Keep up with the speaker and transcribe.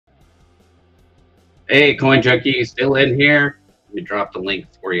Hey, Coin Junkie, you still in here? Let me drop the link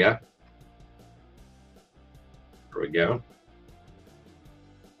for you. There we go.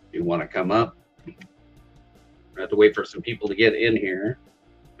 If you want to come up, I have to wait for some people to get in here.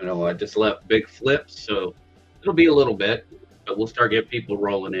 You know, I just left big flips, so it'll be a little bit, but we'll start getting people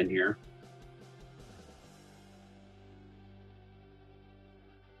rolling in here.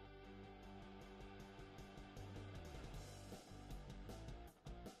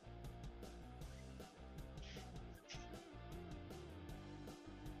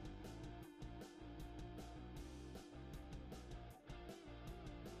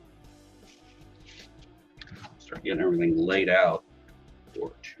 Start getting everything laid out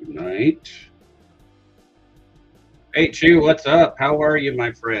for tonight. Hey, Chew, what's up? How are you,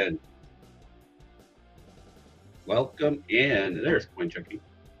 my friend? Welcome in. There's Coin Junkie.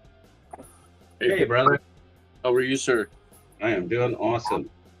 Hey, brother. How are you, sir? I am doing awesome.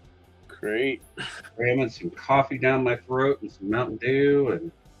 Great. Ramming some coffee down my throat and some Mountain Dew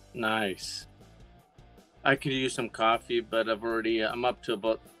and Nice. I could use some coffee, but I'm up to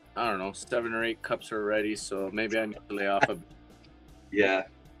about, I don't know, 7 or 8 cups already, so maybe I need to lay off a bit. yeah.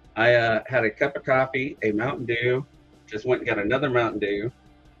 I had a cup of coffee, a Mountain Dew, just went and got another Mountain Dew.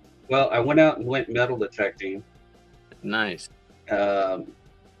 Well, I went out and went metal detecting Nice.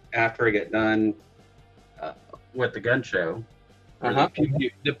 after I get done with the gun show, or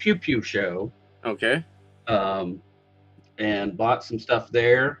the Pew Pew show, Okay. and bought some stuff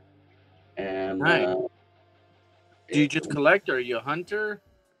there. And Nice. Do you just collect, or are you a hunter?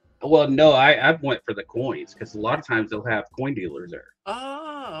 well, no, I went for the coins because a lot of times they'll have coin dealers there.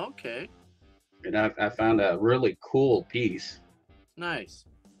 Oh, okay. And I found a really cool piece. Nice.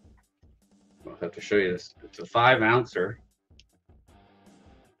 I'll have to show you this. It's a 5-ouncer.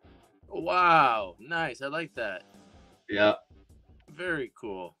 Wow. Nice. I like that. Yeah. Very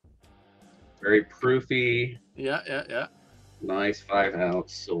cool. Very proofy. Yeah. Nice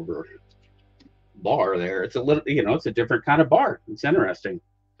 5-ounce silver bar there. It's a little, it's a different kind of bar. It's interesting.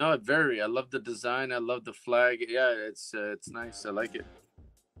 No, I love the design. I love the flag. Yeah, it's nice. I like it.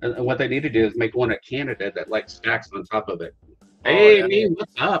 And what they need to do is make one a Canada that like stacks on top of it. Oh, Hey, yeah. me,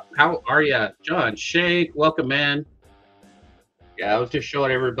 what's up? How are you? John Shake, welcome in. Yeah, I was just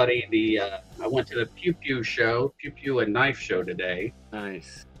showing everybody I went to the Pew Pew and Knife show today.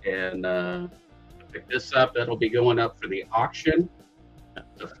 Nice. And pick this up. It'll be going up for the auction.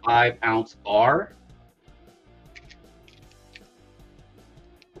 It's a 5-ounce bar.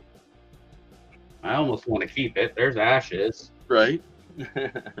 I almost want to keep it. There's Ashes. Right.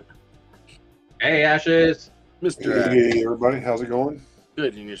 Hey, Ashes. Mr. Hey, everybody. How's it going?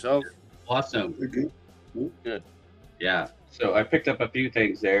 Good. And yourself? Awesome. Good. Good. Yeah. So I picked up a few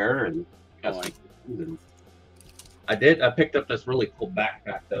things there and got Oh, some. I picked up this really cool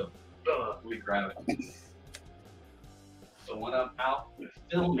backpack though. Let me grab it. So when I'm out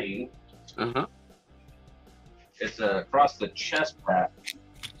filming, it's across the chest strap.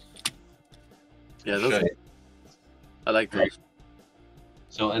 Yeah, those. I like those.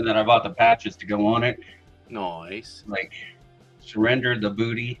 So and then I bought the patches to go on it. Nice. Like surrendered the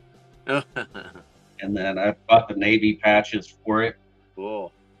booty. Cool. And then I bought the Navy patches for it.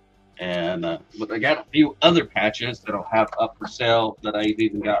 And but I got a few other patches that I'll have up for sale that I've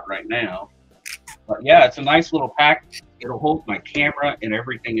even got right now. But yeah, it's a nice little pack. It'll hold my camera and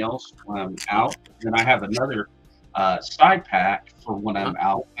everything else when I'm out. And I have another side pack for when I'm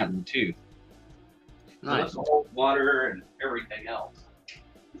out hunting too. Nice. So it'll hold water and everything else.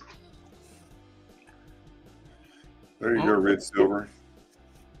 There you go, red silver.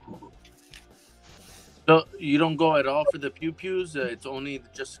 So you don't go at all for the pew pews? It's only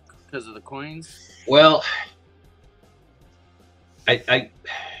just because of the coins? Well, I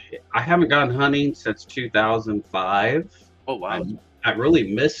haven't gone hunting since 2005. Oh wow! I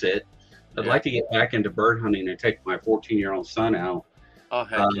really miss it. I'd like to get back into bird hunting and take my 14-year-old son out. Oh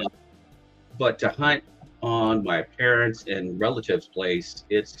heck yeah! But to hunt on my parents' and relatives' place,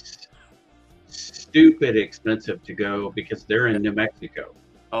 it's stupid expensive to go because they're in New Mexico.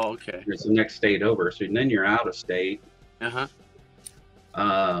 Oh, okay. It's the next state over, so then you're out of state.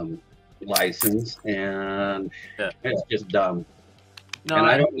 License, and it's just dumb. No, and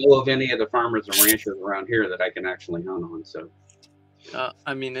I don't know of any of the farmers and ranchers around here that I can actually hunt on. So,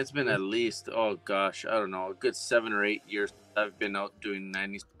 I mean, it's been at least, oh gosh, I don't know, a good 7 or 8 years I've been out doing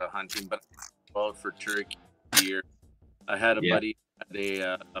 90s hunting, but out for turkey here. I had a buddy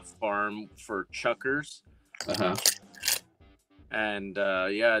at a farm for chuckers. And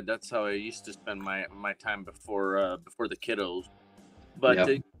that's how I used to spend my time before the kiddos.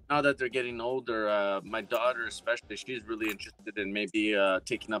 But now that they're getting older, my daughter especially, she's really interested in maybe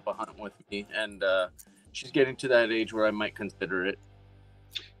taking up a hunt with me, and she's getting to that age where I might consider it.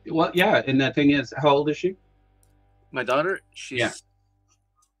 Well, yeah, and the thing is, how old is she? My daughter, she's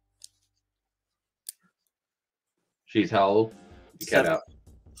She's how old? You cut 7. out.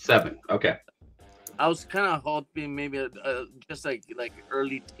 7. Okay. I was kind of hoping maybe just like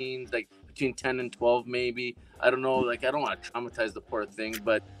early teens, like between 10 and 12, maybe. I don't know. Like, I don't want to traumatize the poor thing,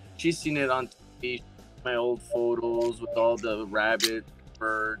 but she's seen it on TV, my old photos with all the rabbits,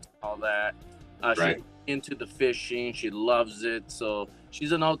 birds, all that. Right. She's into the fishing. She loves it. So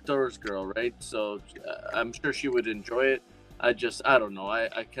she's an outdoors girl, right? So I'm sure she would enjoy it. I don't know.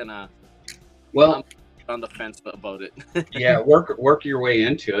 I kind of, Well, on the fence about it. yeah, work your way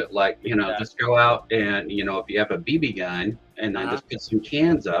into it. Like, Yeah. just go out and, if you have a BB gun, and then just put some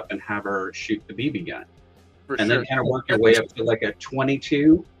cans up and have her shoot the BB gun. For And sure. then kind of work your way up to like a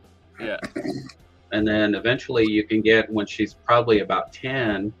 22. Yeah. And then eventually you can get, when she's probably about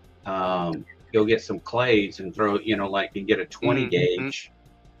 10, go get some clays and throw, like you get a 20 gauge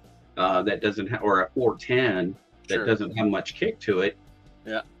that doesn't have, or a 410 that doesn't have much kick to it.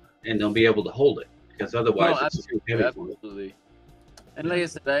 Yeah. And they'll be able to hold it, because otherwise it's too heavy. Absolutely. And like I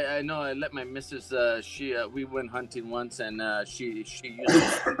said, I know I let my missus, we went hunting once, and she used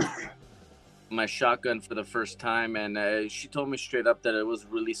my shotgun for the first time, and she told me straight up that it was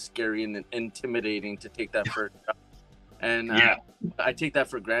really scary and intimidating to take that first shot. And I take that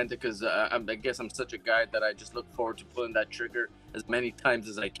for granted because I guess I'm such a guy that I just look forward to pulling that trigger as many times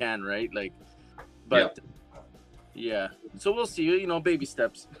as I can, right? Like, but yeah. So we'll see, baby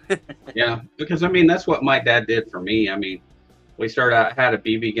steps. Yeah, because that's what my dad did for me. We started out, had a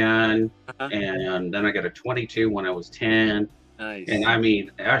BB gun, and then I got a 22 when I was 10. Nice. And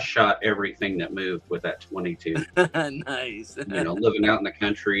I shot everything that moved with that 22. Nice. Living out in the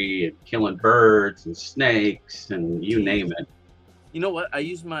country and killing birds and snakes and you name it. You know what? I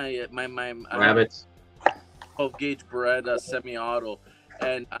use my Rabbits. 12 gauge Beretta semi-auto,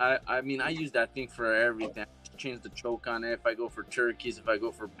 and I use that thing for everything. I just change the choke on it if I go for turkeys, if I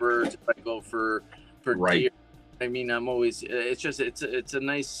go for birds, if I go for deer. I'm always, it's a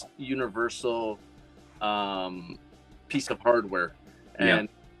nice universal piece of hardware, and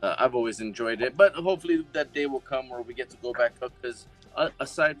I've always enjoyed it. But hopefully that day will come where we get to go back up, because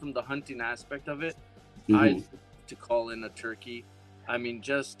aside from the hunting aspect of it, I like to call in a turkey.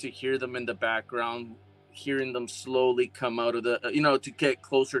 Just to hear them in the background, hearing them slowly come out of the, to get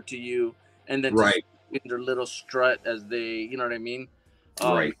closer to you, and then in their little strut as they, you know what I mean?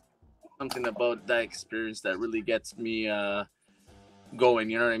 Something about that experience that really gets me going,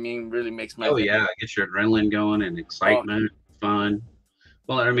 you know what I mean? Really makes my it gets your adrenaline going and excitement, fun.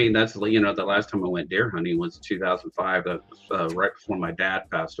 Well, that's, the last time I went deer hunting was 2005. That was right before my dad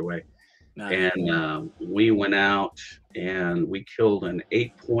passed away. Nice. And we went out and we killed an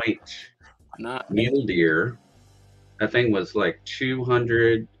 8-point mule deer. That thing was like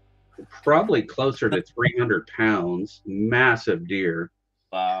 200, probably closer to 300 pounds, massive deer.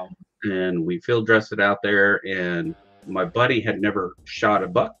 Wow. And we field dressed it out there, and my buddy had never shot a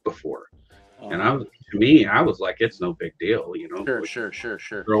buck before. And I was like, it's no big deal, Sure.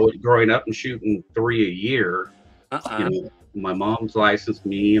 Growing up and shooting 3 a year, my mom's license,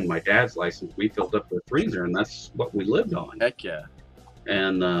 me and my dad's license, we filled up the freezer, and that's what we lived on. Heck yeah.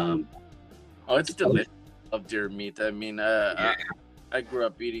 And it's delicious. Of deer meat. I grew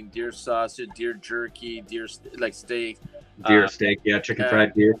up eating deer sausage, deer jerky, deer steak. Deer steak, chicken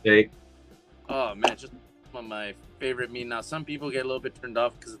fried deer steak. Oh man, just one of my favorite meat. Now, some people get a little bit turned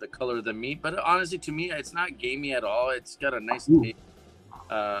off because of the color of the meat, but honestly, to me, it's not gamey at all. It's got a nice taste.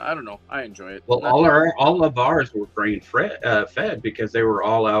 I don't know. I enjoy it. Well, all of ours were grain fed because they were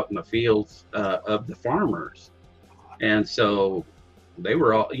all out in the fields of the farmers, and so they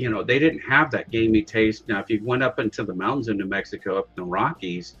were all, they didn't have that gamey taste. Now, if you went up into the mountains in New Mexico, up in the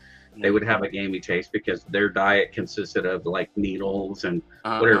Rockies, they would have a gamey taste because their diet consisted of like needles and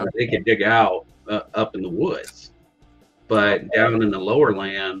whatever they could dig out up in the woods. But down in the lower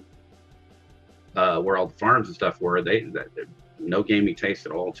land, where all the farms and stuff were, they no gamey taste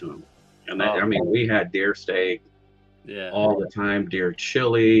at all to them. And we had deer steak all the time, deer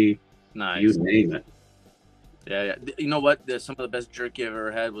chili, you name it. Yeah. You know what? Some of the best jerky I've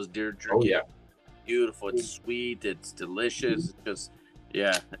ever had was deer jerky. Oh, yeah. Beautiful. It's sweet. It's delicious. It's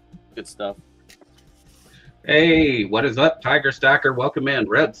just, good stuff. Hey, what is up, Tiger Stacker? Welcome in.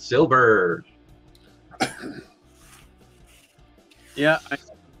 Red Silver.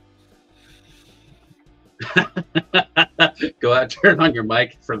 Go out, turn on your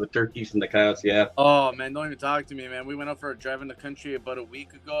mic for the turkeys and the cows. Yeah. Oh man, don't even talk to me, man. We went out for a drive in the country about a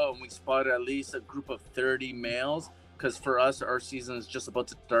week ago, and we spotted at least a group of 30 males. Because for us, our season is just about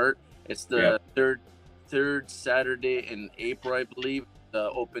to start. It's the third Saturday in April, I believe, the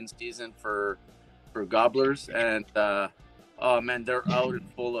open season for gobblers, and oh man, they're out in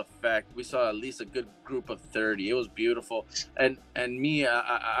full effect. We saw at least a good group of 30. It was beautiful, and me,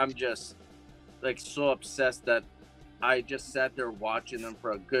 I'm just like so obsessed that I just sat there watching them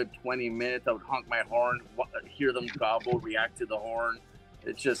for a good 20 minutes. I would honk my horn, hear them gobble, react to the horn.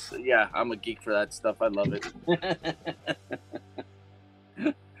 It's just, yeah, I'm a geek for that stuff. I love it.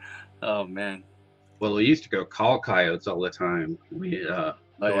 Oh man. Well, we used to go call coyotes all the time. We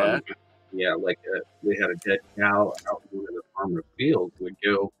like we had a dead cow out in one of the farmer fields. We'd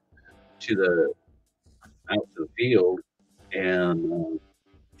go out to the field and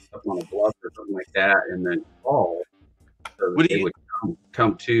up on a bluff or something like that, and then call. So they would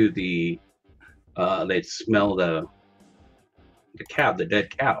come to the. They'd smell the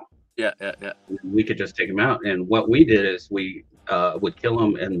dead cow. Yeah. And we could just take them out, and what we did is we would kill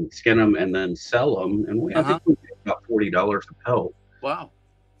them and skin them and then sell them, and I think we made about $40 a pelt. Wow.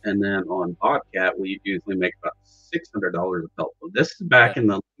 And then on bobcat, we usually make about $600 a pelt. So this is back in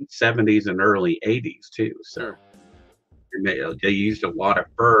the late 70s and early 80s too. So they used a lot of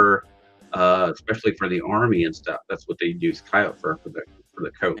fur, especially for the army and stuff. That's what they use, coyote fur for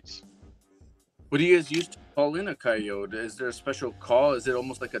the coats. What do you guys use to call in a coyote? Is there a special call? Is it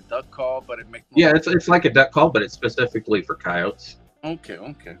almost like a duck call, but it makes it's like a duck call, but it's specifically for coyotes. Okay.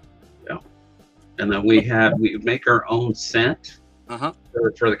 Yeah. And then we make our own scent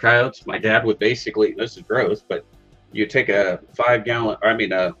for the coyotes. My dad would basically, this is gross, but you take a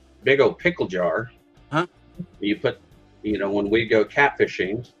a big old pickle jar. You put, when we go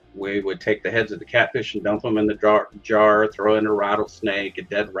catfishing, we would take the heads of the catfish and dump them in the jar, throw in a rattlesnake, a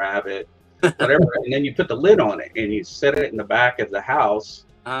dead rabbit, whatever, and then you put the lid on it and you set it in the back of the house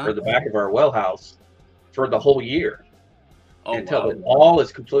or the back of our well house for the whole year until it all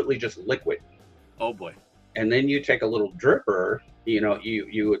is completely just liquid. Oh boy. And then you take a little dripper,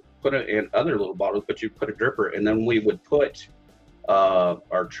 you would put it in other little bottles, but you put a dripper, and then we would put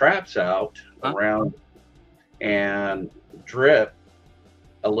our traps out around and drip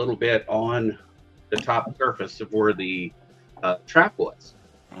a little bit on the top surface of where the trap was.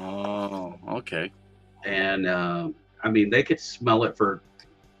 Oh, okay. And they could smell it for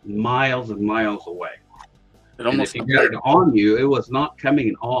miles and miles away. If you got it on you, it was not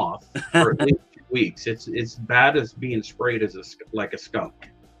coming off for at least 2 weeks. It's bad as being sprayed like a skunk.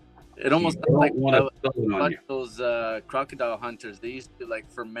 It almost like those crocodile hunters. They used to like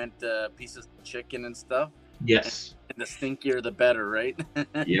ferment pieces of chicken and stuff. Yes. And the stinkier, the better, right?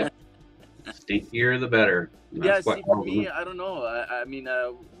 Yeah. Stinkier, the better. That's for me, I don't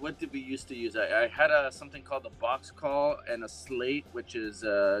know. What did we used to use? I had something called a box call and a slate, which is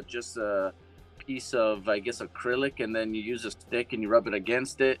just a piece of, I guess, acrylic, and then you use a stick and you rub it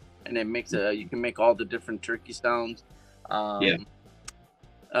against it, and it makes you can make all the different turkey sounds. Like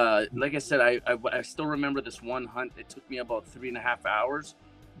I said, I still remember this one hunt. It took me about 3.5 hours,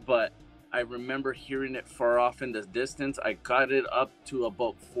 but I remember hearing it far off in the distance. I got it up to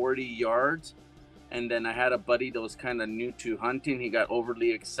about 40 yards, and then I had a buddy that was kind of new to hunting. He got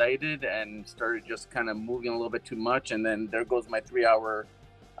overly excited and started just kind of moving a little bit too much, and then there goes my 3-hour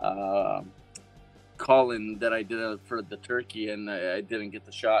call-in that I did for the turkey, and I didn't get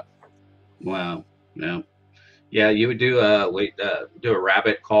the shot. Wow. No. Yeah, you would do a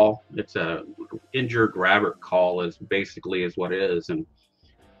rabbit call. It's a injured rabbit call is what it is, and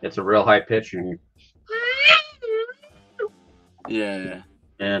it's a real high pitch. Yeah.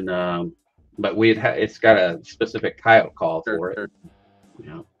 And but it's got a specific coyote call for it.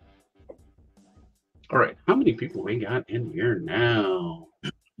 Yeah. All right, how many people we got in here now?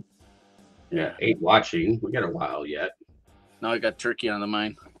 Yeah, 8 watching. We got a while yet. Now I got turkey on the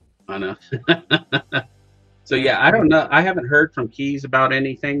mind. I know. So yeah, I don't know. I haven't heard from Keys about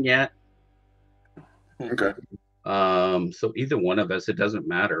anything yet. Okay. So either one of us, it doesn't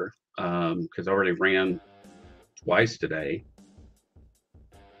matter. Because I already ran twice today.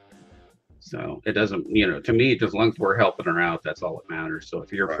 So it doesn't, to me, as long as we're helping her out, that's all that matters. So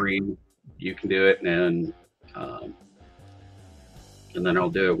if you're free, you can do it, and then I'll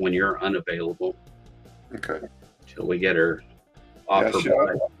do it when you're unavailable. Okay. Till we get her off her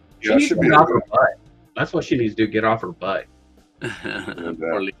butt. She needs to get off her butt. That's what she needs to do, get off her butt.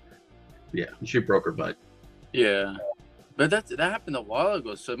 Yeah, she broke her butt. Yeah. But that happened a while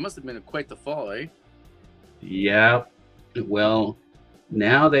ago, so it must have been quite the fall, eh? Yeah. Well,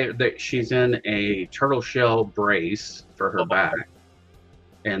 Now she's in a turtle shell brace for her back,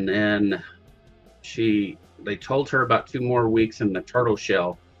 and then they told her about 2 more weeks in the turtle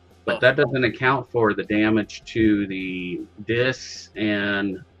shell, but that doesn't account for the damage to the discs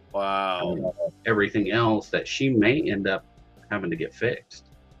and everything else that she may end up having to get fixed.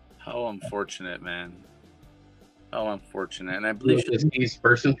 How unfortunate, man. How unfortunate. And I believe this keys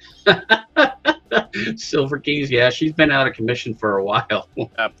person. Silver Keys, yeah, she's been out of commission for a while.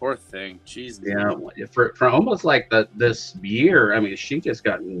 Poor thing. Jesus. Yeah, for almost like this year. I mean, she just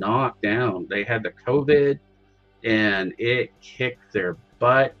got knocked down. They had the COVID, and it kicked their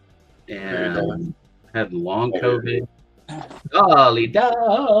butt, and had long COVID. Golly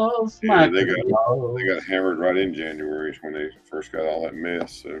dolls, yeah, they got hammered right in January when they first got all that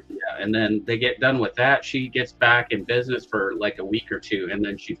mess. So yeah, and then they get done with that. She gets back in business for like a week or two, and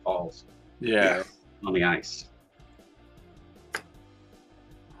then she falls. Yeah, on the ice.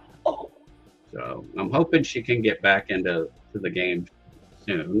 So I'm hoping she can get back into the game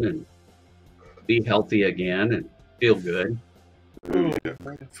soon and be healthy again and feel good. Yeah,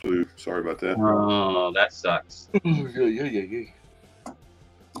 flu. Sorry about that. Oh, that sucks. Yeah.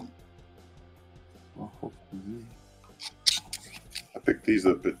 I picked these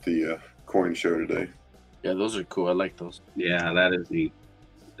up at the coin show today. Yeah, those are cool. I like those. Yeah, that is the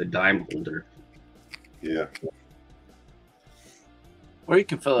dime holder. Yeah. Or you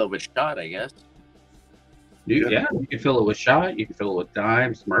can fill it with shot, I guess. Yeah, you can fill it with shot. You can fill it with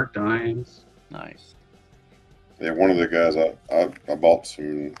dimes, Merc dimes. Nice. Yeah, one of the guys, I bought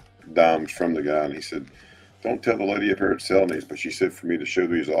some dimes from the guy, and he said, "Don't tell the lady up here at selling these," but she said for me to show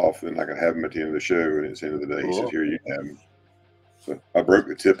these off, and I could have them at the end of the show. And at the end of the day, he said, "Here, you have them." So I broke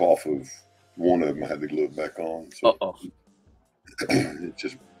the tip off of one of them. I had to glue it back on. So it's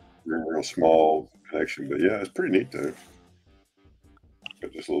just real small connection, but yeah, it's pretty neat though.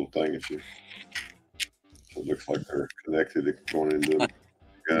 Got this little thing that so it looks like they're connected going into the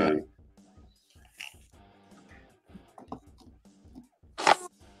gun.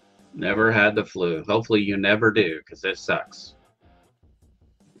 Never had the flu. Hopefully you never do, because it sucks.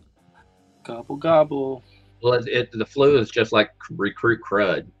 Gobble gobble. Well, the flu is just like recruit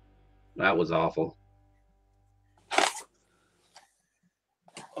crud. That was awful.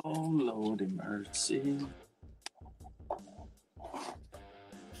 Oh, Lord of mercy.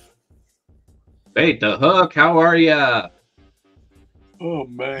 Hey, the Hook, how are ya? Oh,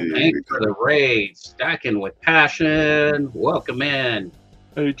 man. Thanks for the raid. Stacking with passion. Welcome in.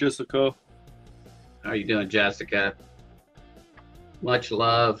 Hey, Jessica. How you doing, Jessica? Much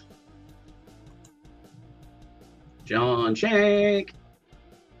love. John Shank.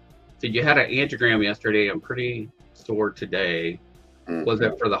 So you had an angiogram yesterday. I'm pretty sore today. Was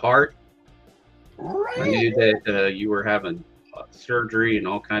it for the heart? Right. I knew that you were having surgery and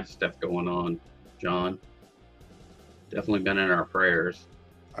all kinds of stuff going on, John. Definitely been in our prayers.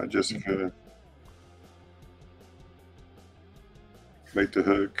 Hi, Jessica. Make the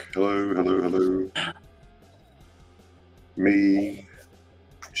Hook. Hello. Me,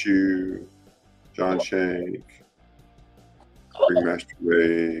 Chew, John Shank, Ringmaster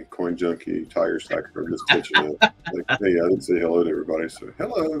Ray, Coin Junkie, Tiger Stacker. I'm just catching up. Hey, I didn't say hello to everybody, so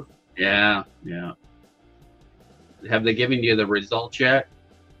hello. Yeah. Have they given you the results yet?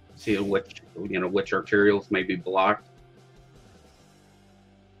 See which arterials may be blocked?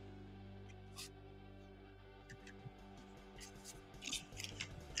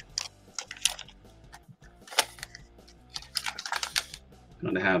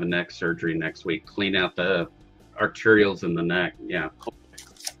 Going to have a neck surgery next week. Clean out the arterials in the neck. Yeah.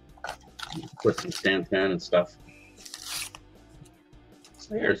 Put some Santan and stuff.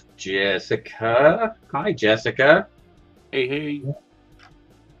 There's Jessica. Hi, Jessica. Hey.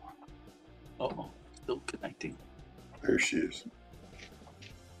 Oh, still connecting. There she is.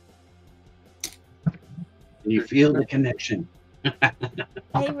 You feel the connection.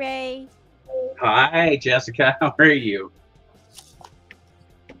 Hey, Ray. Hi, Jessica. How are you?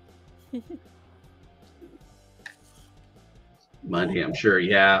 Monday, I'm sure.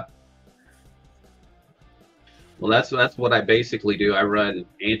 Yeah. Well, that's what I basically do. I run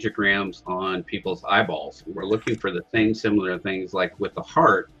angiograms on people's eyeballs. We're looking for the similar things like with the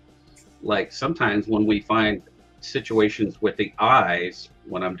heart. Like sometimes when we find situations with the eyes,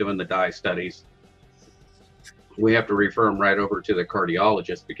 when I'm doing the dye studies, we have to refer them right over to the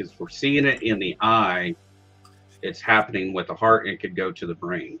cardiologist, because if we're seeing it in the eye, it's happening with the heart and could go to the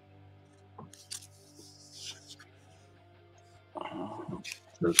brain.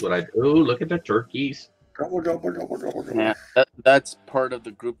 That's what I do. Oh, look at the turkeys. Gobble. Yeah, that's part of the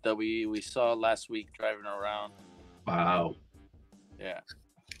group that we saw last week driving around. Wow. Yeah.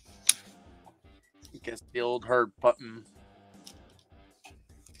 Against the old herd putting.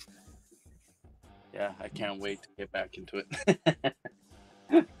 Yeah, I can't wait to get back into it.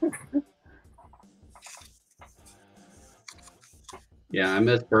 Yeah, I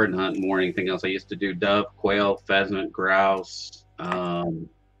miss bird hunting more than anything else. I used to do dove, quail, pheasant, grouse. Trying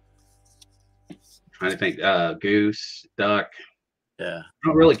to think, goose, duck. Yeah. I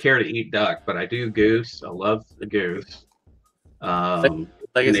don't really care to eat duck, but I do goose. I love the goose. Like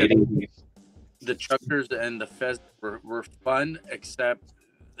I said, Canadian geese. the chuckers and the pheasant were fun, except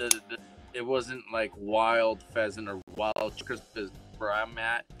it wasn't like wild pheasant or wild chuckers, because where I'm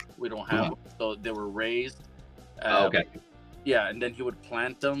at, we don't have them, so they were raised. Okay. Yeah, and then he would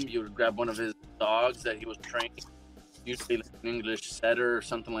plant them. You would grab one of his dogs that he was training, usually like an English setter or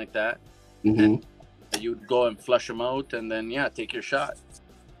something like that. Mm-hmm. And you would go and flush them out, and then take your shot.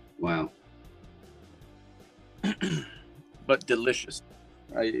 Wow. But delicious.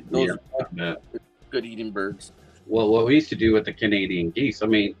 Those are good eating birds. Well, what we used to do with the Canadian geese, I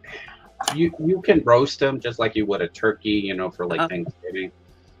mean, you can roast them just like you would a turkey, for like Thanksgiving.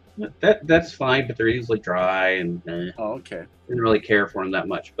 That's fine, but they're easily dry, and okay. Didn't really care for them that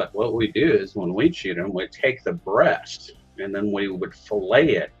much. But what we do is when we shoot them, we take the breast and then we would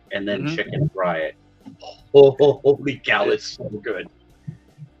fillet it and then chicken fry it. Oh, holy cow, it's so good.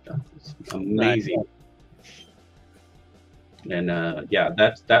 It's amazing. And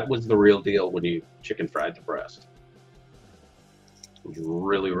that was the real deal when you chicken fried the breast. It was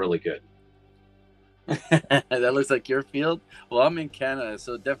really, really good. That looks like your field. Well, I'm in Canada,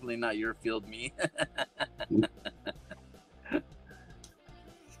 so definitely not your field, me.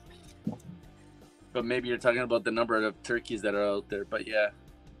 But maybe you're talking about the number of turkeys that are out there. But yeah.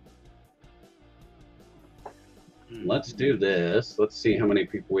 Let's do this. Let's see how many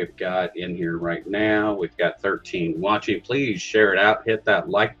people we've got in here right now. We've got 13 watching. Please share it out. Hit that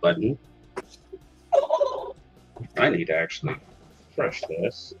like button. I need to actually refresh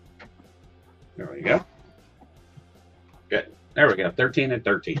this. There we go. Good. There we go. 13 and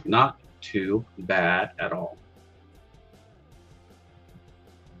 13. Not too bad at all.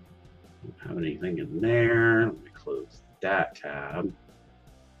 Don't have anything in there. Let me close that tab.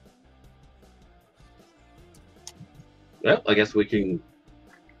 Well, I guess we can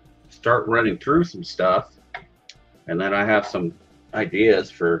start running through some stuff. And then I have some ideas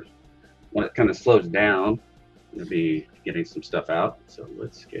for when it kind of slows down. I'm going to be getting some stuff out. So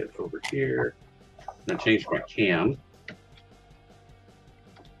let's get over here. I'm going to change my cam.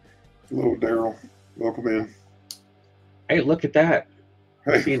 Hello, Daryl. Welcome in. Hey, look at that.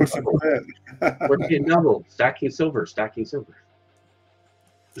 Hey, what's up with that? We're getting double. Stacking silver, stacking silver.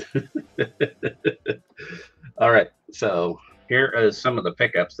 All right. So here is some of the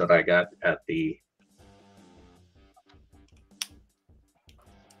pickups that I got at the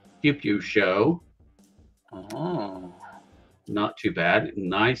Pew Pew show. Oh. Not too bad.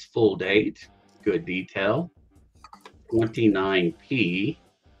 Nice full date. Good detail. 29p.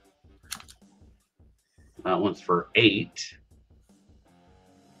 That one's for 8.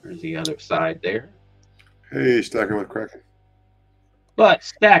 There's the other side there. Hey, stacking with Kraken. But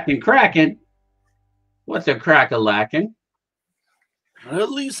stacking Kraken. What's a crack-a-lackin'?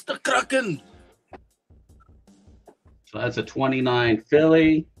 Release the Kraken. So that's a 29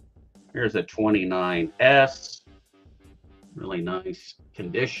 Philly. Here's a 29S. Really nice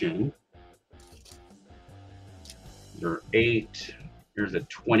condition. There are 8. Here's a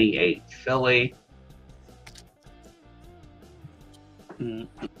 28 Philly. And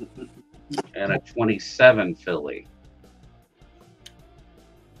a 27 Philly.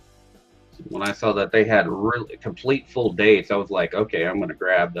 When I saw that they had really complete full dates, I was like, okay, I'm going to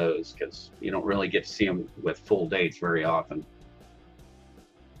grab those because you don't really get to see them with full dates very often.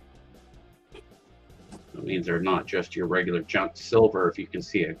 That means they're not just your regular junk silver if you can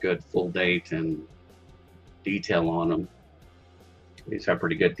see a good full date and detail on them. These have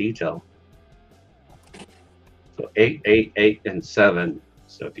pretty good detail. So 8, 8, 8, and 7.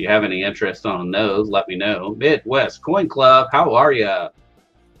 So if you have any interest on those, let me know. Midwest Coin Club, how are you?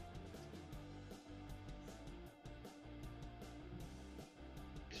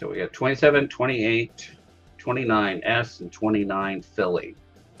 So we got 27, 28, 29S, and 29 Philly.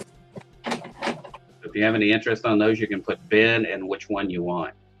 So if you have any interest on those, you can put bin and which one you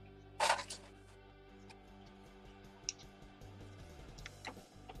want.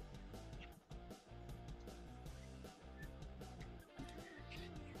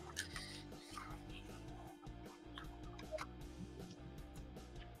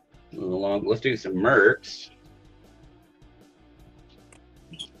 Along, let's do some Mercs.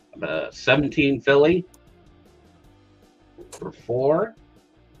 17 Philly for 4.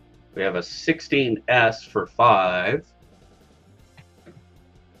 We have a 16S for 5.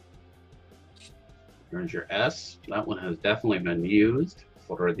 There's your S. That one has definitely been used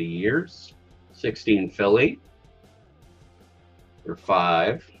for the years. 16 Philly for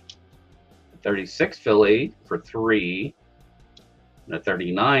 5. 36 Philly for 3. And a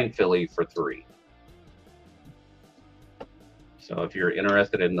 39 Philly for 3. So if you're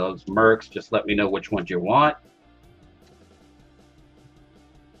interested in those Mercs, just let me know which ones you want.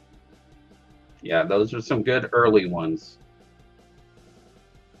 Yeah, those are some good early ones.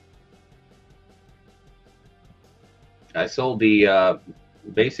 I sold the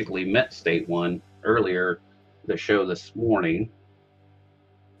basically Met State one earlier, the show this morning.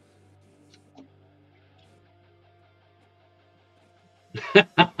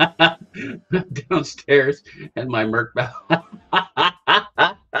 Downstairs in my Merc bell.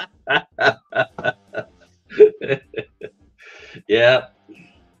 Yeah,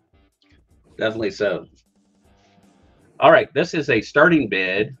 definitely so. All right, this is a starting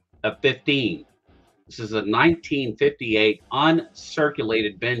bid of 15. This is a 1958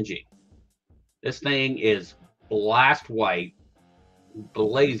 uncirculated Benji. This thing is blast white,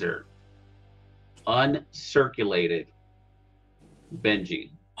 blazer, uncirculated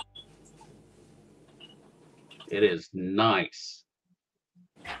Benji. It is nice.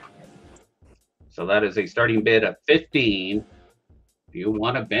 So that is a starting bid of 15. If you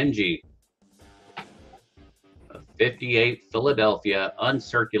want a Benji, a 58 Philadelphia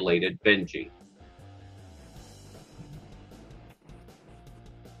uncirculated Benji.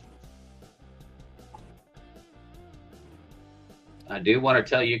 I do want to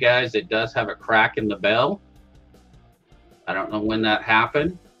tell you guys it does have a crack in the bell. I don't know when that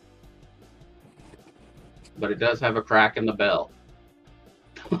happened, but it does have a crack in the bell.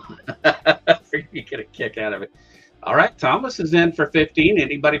 You get a kick out of it. All right, Thomas is in for 15.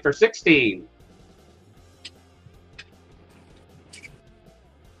 Anybody for 16?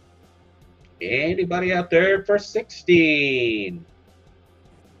 Anybody out there for 16?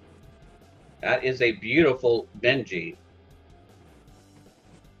 That is a beautiful Benji.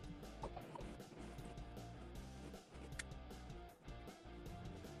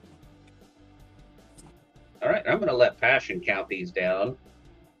 All right, I'm going to let Passion count these down.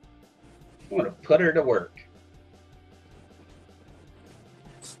 I'm going to put her to work.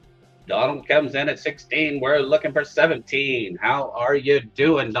 Donald comes in at 16. We're looking for 17. How are you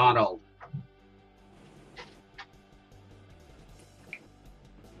doing, Donald?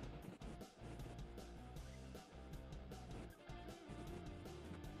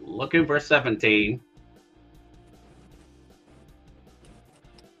 Looking for 17.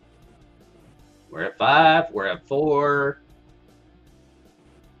 We're at 5. We're at 4.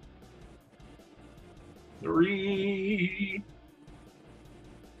 3.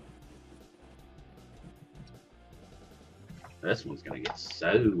 This one's going to get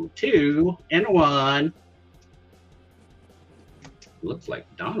so 2 and 1. Looks like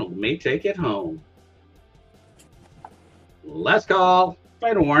Donald may take it home. Last call.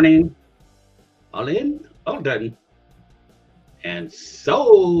 Final warning. All in, all done. And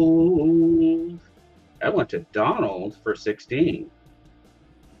sold. I went to Donald for 16.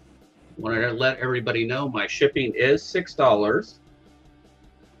 Wanted to let everybody know my shipping is $6.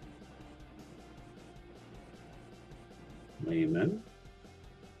 Layman.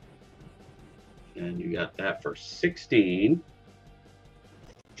 And you got that for 16.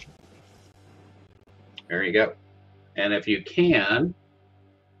 There you go. And if you can,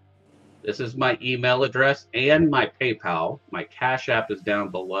 this is my email address and my PayPal. My Cash App is down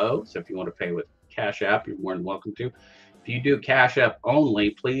below. So if you want to pay with Cash App, you're more than welcome to. If you do Cash App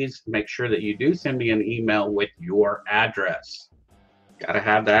only, please make sure that you do send me an email with your address. Got to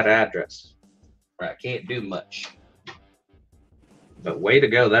have that address, or I can't do much. But way to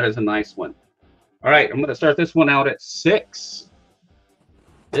go. That is a nice one. All right, I'm going to start this one out at 6.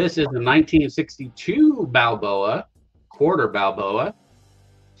 This is the 1962 Balboa, quarter Balboa.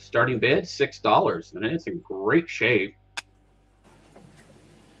 Starting bid, $6, and it's in great shape.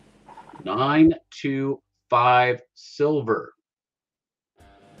 925 silver.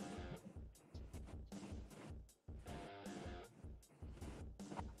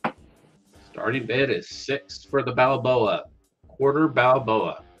 Starting bid is 6 for the Balboa, quarter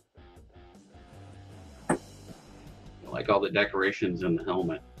Balboa. I like all the decorations in the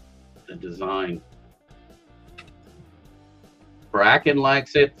helmet, the design. Bracken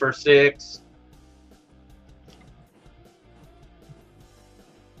likes it for 6.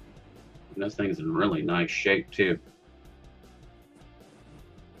 And this thing's in really nice shape too.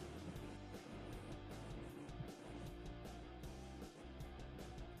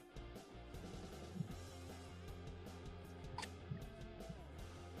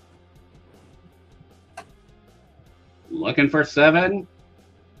 Looking for 7.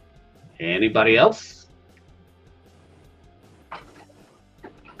 Anybody else?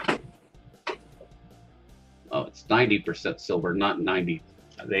 Oh, it's 90% silver, not 90.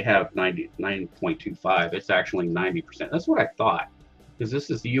 They have 99.25. It's actually 90%. That's what I thought, because this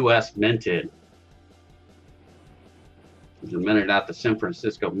is U.S. minted. These are minted out the San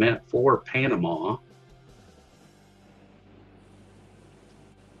Francisco Mint for Panama.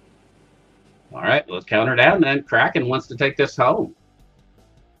 All right, let's count her down then. Kraken wants to take this home.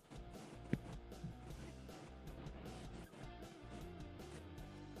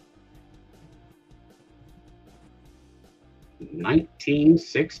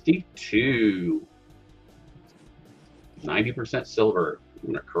 $19.62. 90% silver.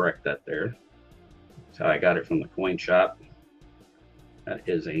 I'm going to correct that there. That's how I got it from the coin shop. That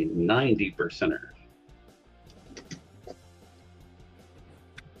is a 90%er.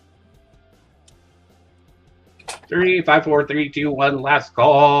 Three, 5, 4, 3, 2, 1. Last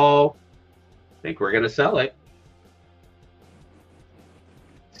call. Think we're going to sell it.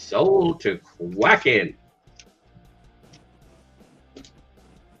 Sold to Quacken.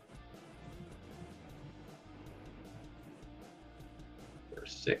 For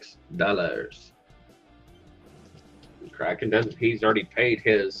 $6. Kraken doesn't. He's already paid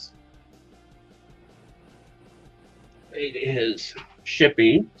his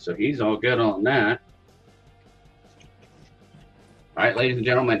shipping, so he's all good on that. All right, ladies and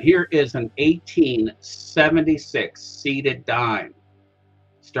gentlemen, here is an 1876 seated dime.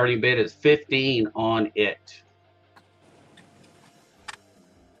 Starting bid is 15 on it.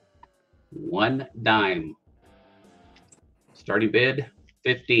 1 dime. Starting bid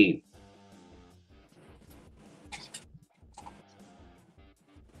 15.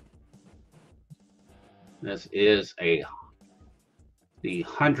 This is the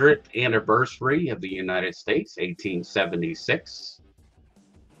 100th anniversary of the United States, 1876.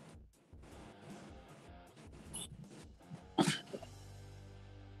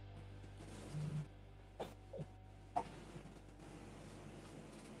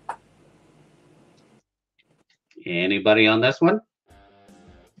 Anybody on this one?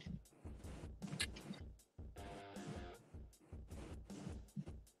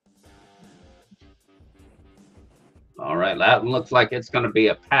 All right, that one looks like it's going to be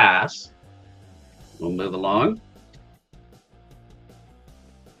a pass. We'll move along.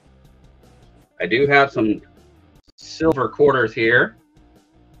 I do have some silver quarters here.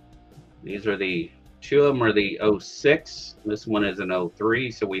 These are two of them are the 06. This one is an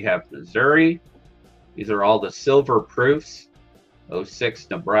 03. So we have Missouri. These are all the silver proofs. 06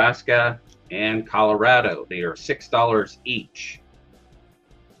 Nebraska and Colorado. They are $6 each.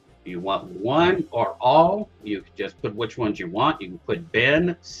 If you want one or all, you can just put which ones you want. You can put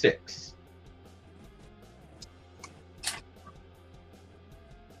Ben 6.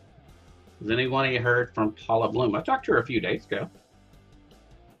 Has anyone of you heard from Paula Bloom? I talked to her a few days ago.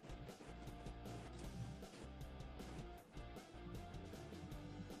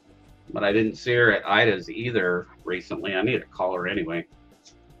 But I didn't see her at Ida's either recently. I need to call her anyway.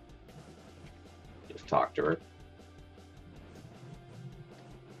 Just talk to her.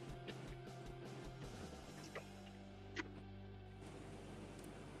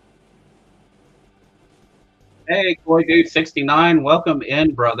 Hey, Koi Dude 69, welcome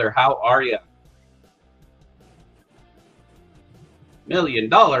in, brother. How are you? $1 Million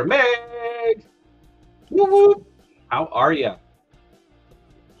Meg. Woo woo. How are you?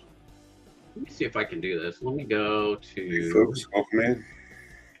 Let me see if I can do this. Let me go to Hey folks, welcome in.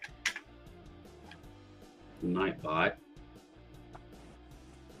 Nightbot.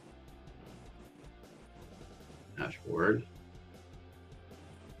 Dashboard.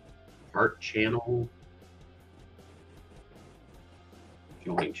 Heart channel.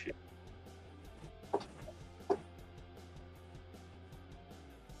 Join channel.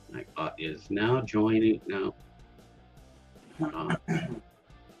 Nightbot is now joining. No.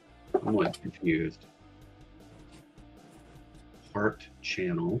 I'm confused. Heart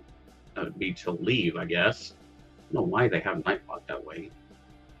channel. That would be to leave, I guess. I don't know why they have Nightbot that way.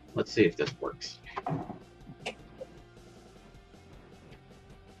 Let's see if this works. I'm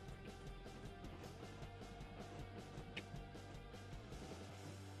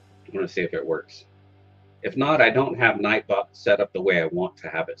going to see if it works. If not, I don't have Nightbot set up the way I want to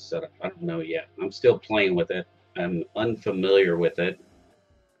have it set up. I don't know yet. I'm still playing with it. I'm unfamiliar with it.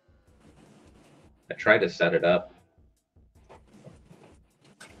 I tried to set it up.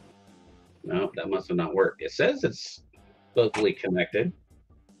 No, that must have not worked. It says it's supposedly connected.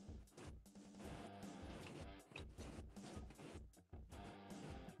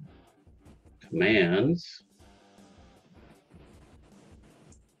 Commands.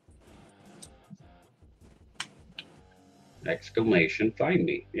 Exclamation find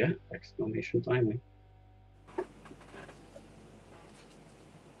me. Yeah, exclamation find me.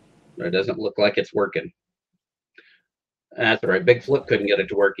 But it doesn't look like it's working. That's all right. Big Flip couldn't get it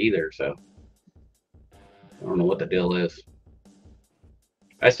to work either, so I don't know what the deal is.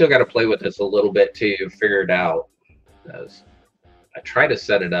 I still got to play with this a little bit to figure it out. Because I try to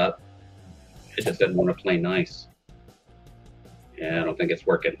set it up, it just doesn't want to play nice. Yeah, I don't think it's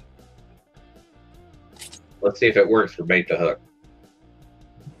working. Let's see if it works for bait the hook.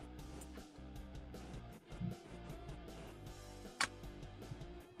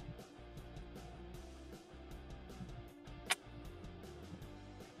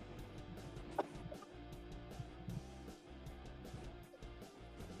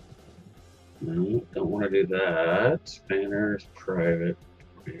 No, don't want to do that. Spanners, private,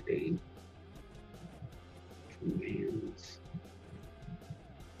 pretty. Commands.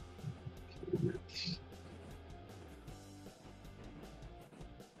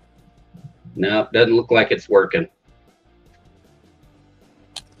 No, doesn't look like it's working.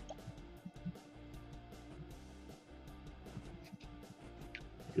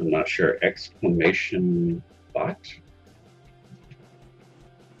 I'm not sure. Exclamation bot?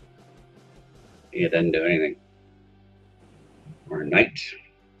 It doesn't do anything. Or night.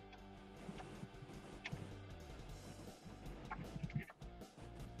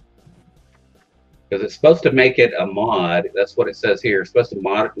 Because it's supposed to make it a mod. That's what it says here. It's supposed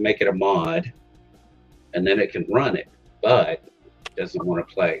to make it a mod. And then it can run it. But it doesn't want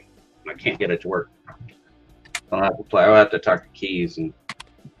to play. I can't get it to work. I'll have to play. I'll have to talk to Keys and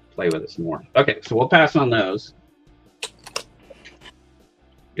play with it some more. Okay, so we'll pass on those.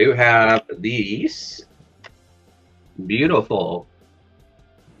 Do have these beautiful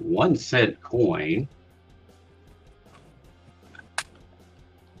 1-cent coin.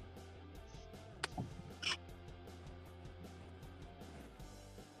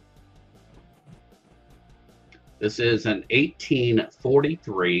 This is an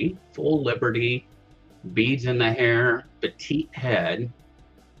 1843 full Liberty, beads in the hair, petite head.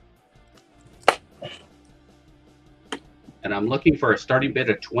 And I'm looking for a starting bid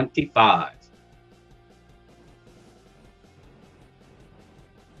of 25.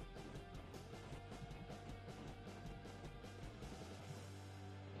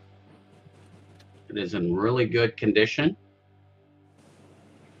 It is in really good condition.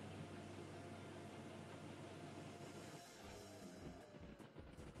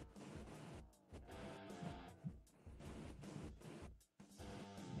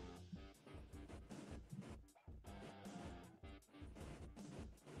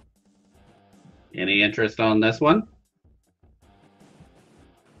 Any interest on this one?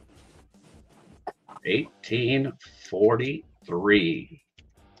 1843.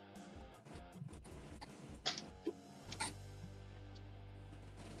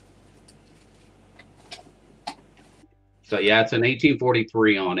 So yeah, it's an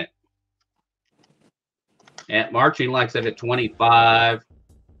 1843 on it. Ant Marching likes it at 25.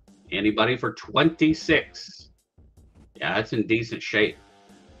 Anybody for 26? Yeah, it's in decent shape.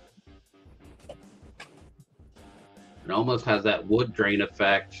 It almost has that wood grain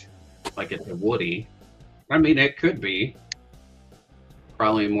effect, like it's a woody. I mean, it could be.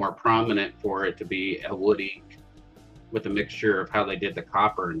 Probably more prominent for it to be a woody with a mixture of how they did the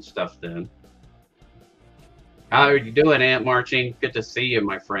copper and stuff then. How are you doing, Ant Marching? Good to see you,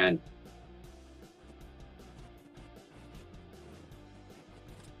 my friend.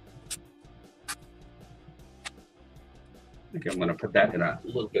 I think I'm going to put that in a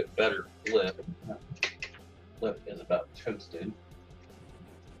little bit better flip. Flip is about toasted.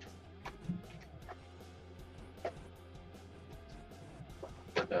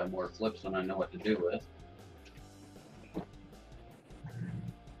 Put more flips than I know what to do with.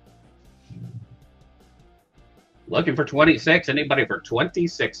 Looking for 26. Anybody for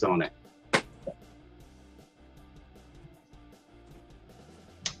 26 on it?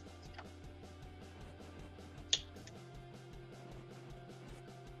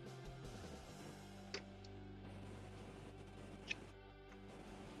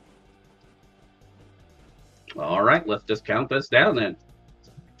 All right, let's just count this down then.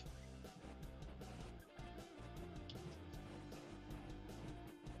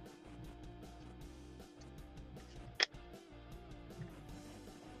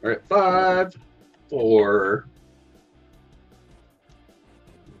 We're at 5, 4.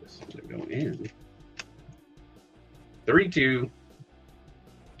 This is going to go in. 3, 2,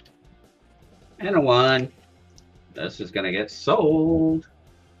 and a 1. This is going to get sold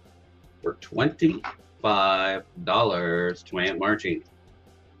for $25 to Ant Marching.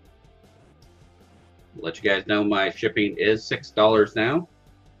 Let you guys know my shipping is $6 now.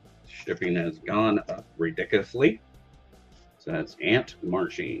 Shipping has gone up ridiculously. So that's Ant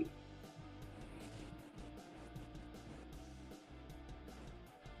Marching.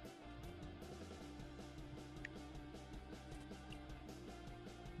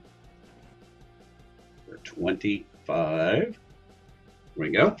 For 25. There we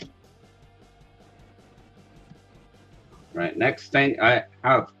go. Right, next thing I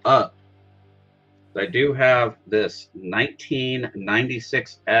have up, I do have this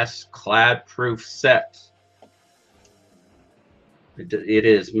 1996S clad proof set. It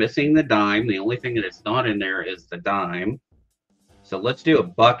is missing the dime. The only thing that it's not in there is the dime. So let's do a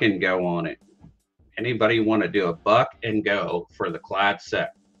buck and go on it. Anybody want to do a buck and go for the clad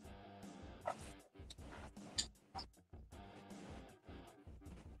set?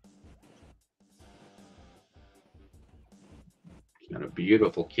 Got a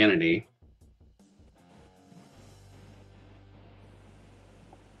beautiful Kennedy.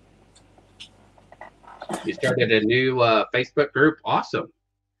 You started a new Facebook group. Awesome.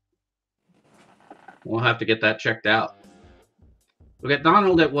 We'll have to get that checked out. We got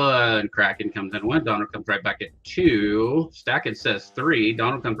Donald at 1. Kraken comes in 1. Donald comes right back at 2. Stackett says 3.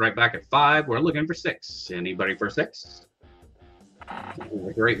 Donald comes right back at 5. We're looking for 6. Anybody for 6?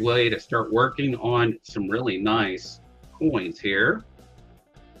 A great way to start working on some really nice coins here.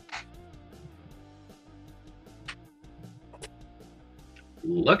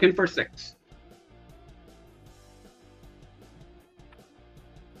 Looking for 6.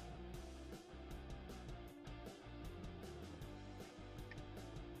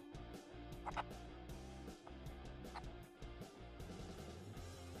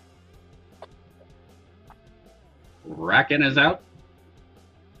 Kraken is out.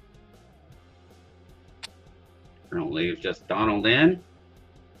 Currently it's just Donald in.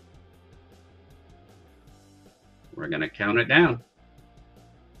 We're going to count it down.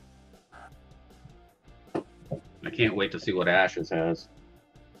 I can't wait to see what Ashes has.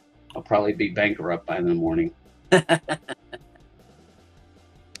 I'll probably be bankrupt by the morning. Kind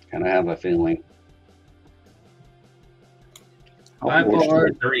of have a feeling. 5, 4,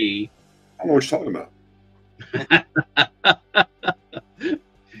 3. I don't know what you're talking about.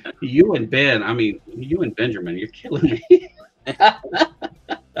 You and Ben, I mean, you and Benjamin, you're killing me.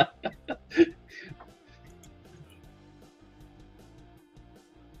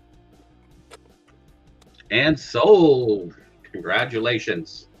 And sold.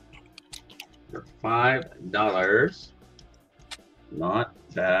 Congratulations. For $5. Not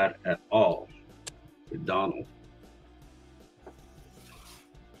bad at all. Good Donald.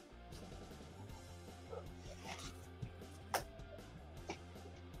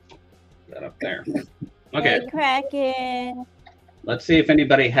 That up there. Okay. Hey, Kraken. Let's see if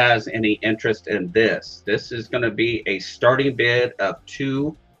anybody has any interest in this. This is going to be a starting bid of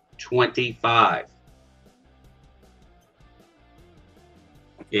 $2.25.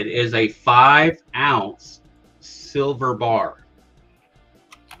 It is a 5-ounce silver bar.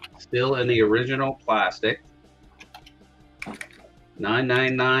 Still in the original plastic.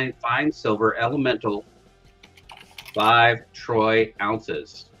 $9.99 fine silver elemental. 5 troy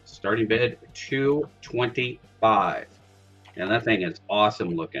ounces. Starting bid $2.25. And that thing is awesome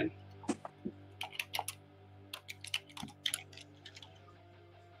looking.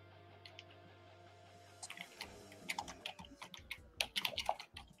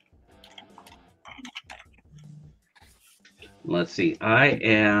 Let's see. I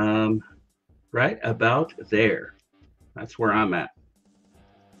am right about there. That's where I'm at.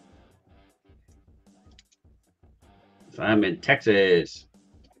 So I'm in Texas.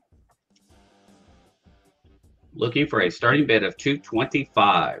 Looking for a starting bid of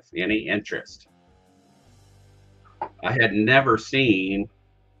 $2.25. Any interest? I had never seen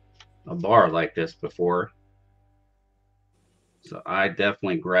a bar like this before. So I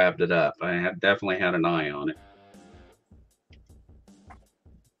definitely grabbed it up. I have definitely had an eye on it.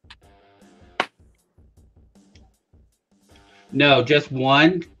 No, just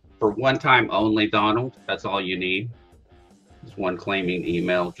one for one time only, Donald. That's all you need. Just one claiming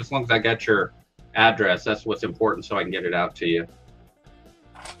email. Just as long as I got your address, that's what's important, so I can get it out to you.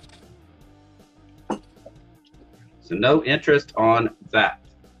 So no interest on that.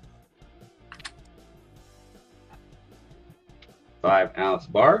 5-ounce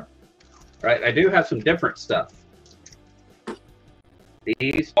bar. All right, I do have some different stuff.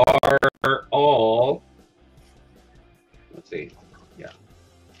 These are all, let's see, yeah.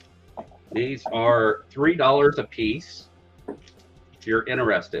 These are $3 a piece if you're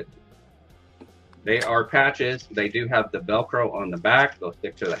interested. They are patches. They do have the Velcro on the back. They'll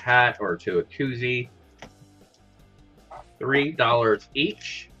stick to the hat or to a koozie. $3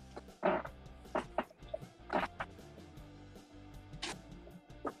 each.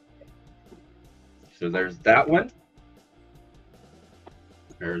 So there's that one.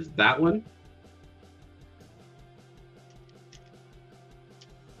 There's that one.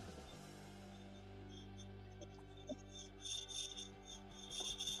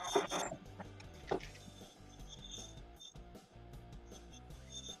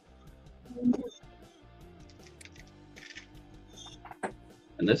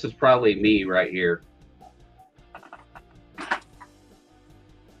 And this is probably me right here.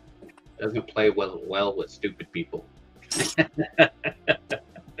 Doesn't play well with stupid people.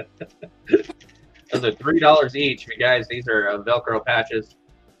 Those are $3 each, you guys. These are Velcro patches.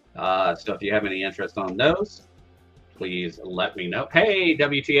 So if you have any interest on those, please let me know. Hey,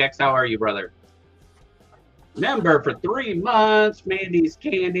 WTX, how are you, brother? Member for 3 months, Mandy's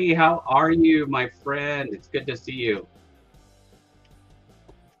Candy. How are you, my friend? It's good to see you.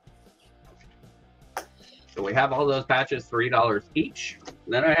 So we have all those patches, $3 each.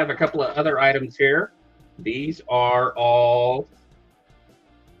 And then I have a couple of other items here. These are all,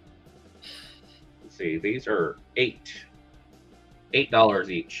 let's see, these are $8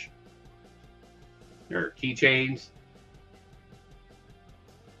 each. They're keychains.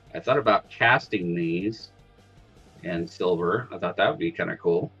 I thought about casting these in silver. I thought that would be kind of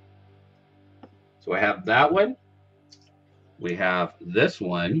cool. So I have that one. We have this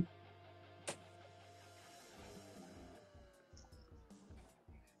one.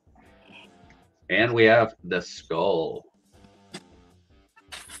 And we have the skull.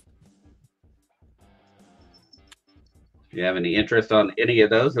 If you have any interest on any of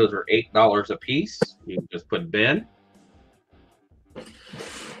those are $8 a piece. You can just put bin.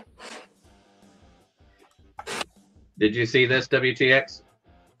 Did you see this, WTX?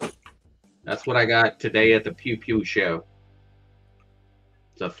 That's what I got today at the Pew Pew show.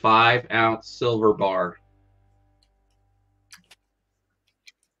 It's a 5-ounce silver bar.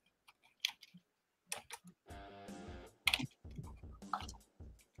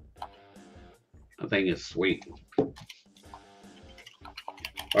 I think it's sweet. All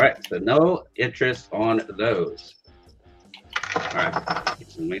right, so no interest on those. All right,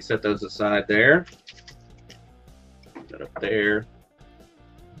 so let me set those aside there. Put that up there.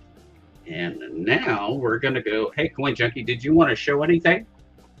 And now we're gonna go. Hey, Coin Junkie, did you want to show anything?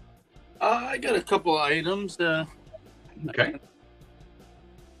 I got a couple items. Okay.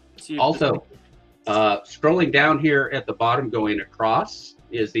 Also, scrolling down here at the bottom, going across,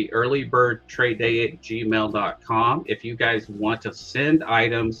 is the earlybirdtradeday@gmail.com. If you guys want to send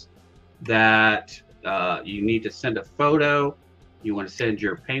items that you need to send a photo, you want to send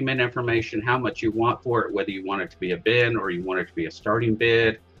your payment information, how much you want for it, whether you want it to be a bin or you want it to be a starting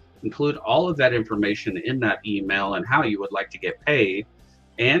bid, include all of that information in that email and how you would like to get paid.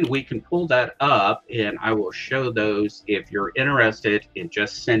 And we can pull that up and I will show those if you're interested in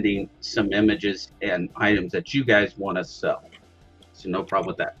just sending some images and items that you guys want to sell. So no problem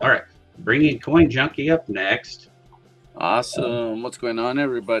with that. All right, bringing Coin Junkie up next. Awesome. What's going on,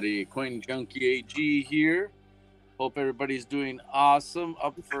 everybody? Coin Junkie AG here. Hope everybody's doing awesome.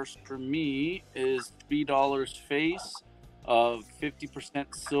 Up first for me is $3 face of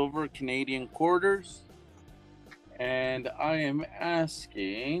 50% silver Canadian quarters. And I am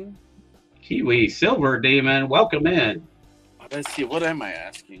asking... Kiwi Silver Demon, welcome in. Let's see, what am I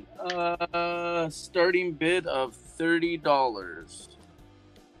asking? Starting bid of $30.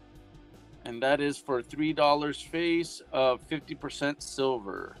 And that is for $3 face of 50%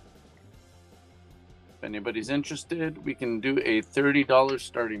 silver. If anybody's interested, we can do a $30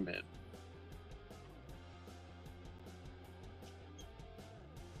 starting bid.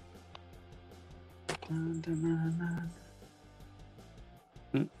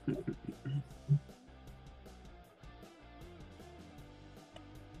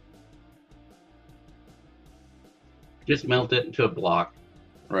 Just melt it into a block.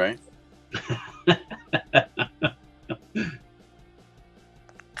 Right.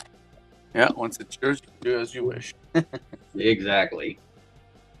 Yeah, once it's yours, you do as you wish. Exactly.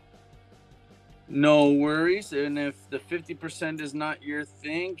 No worries. And if the 50% is not your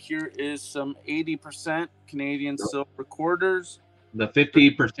thing, here is some 80% Canadian silver quarters. The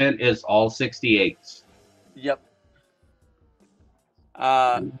 50% is all 68s. Yep.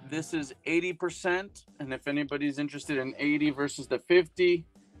 This is 80%. And if anybody's interested in 80 versus the 50,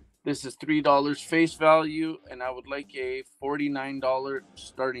 this is $3 face value. And I would like a $49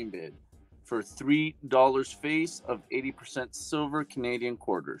 starting bid for $3 face of 80% silver Canadian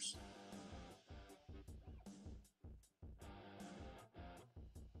quarters.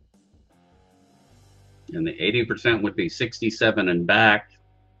 And the 80% would be 67 and back,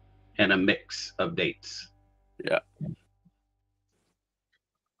 and a mix of dates. Yeah.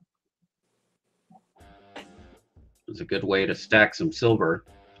 It's a good way to stack some silver.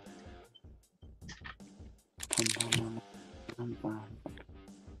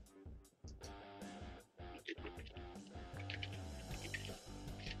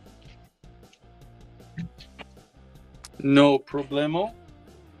 No problemo.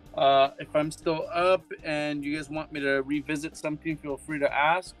 If I'm still up and you guys want me to revisit something, feel free to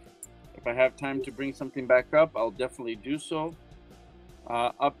ask. If I have time to bring something back up, I'll definitely do so.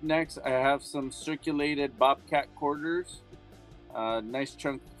 Up next, I have some circulated Bobcat quarters. Nice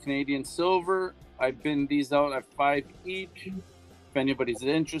chunk of Canadian silver. I binned these out at 5 each. If anybody's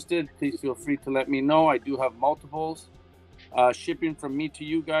interested, please feel free to let me know. I do have multiples. Shipping from me to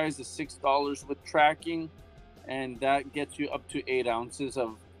you guys is $6 with tracking, and that gets you up to 8 ounces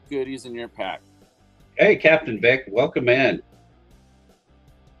of goodies in your pack. Hey, Captain Vic, welcome in.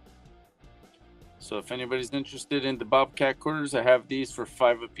 So if anybody's interested in the Bobcat quarters, I have these for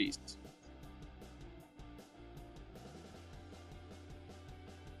 $5 apiece.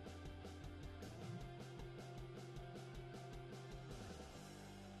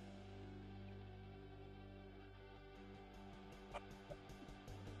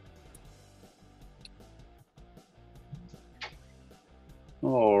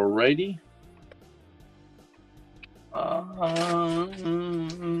 Alrighty.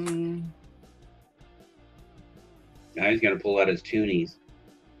 Now he's going to pull out his toonies.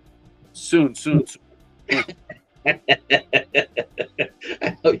 Soon. I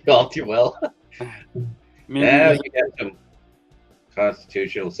know you all too well. Now you got some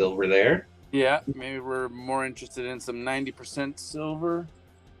constitutional silver there. Yeah, maybe we're more interested in some 90% silver.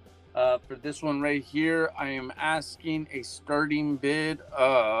 For this one right here, I am asking a starting bid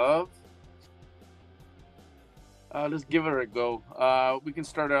of... let's give it a go. We can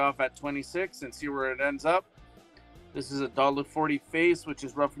start it off at 26 and see where it ends up. This is $1.40 face, which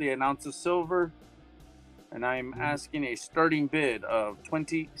is roughly an ounce of silver. And I am asking a starting bid of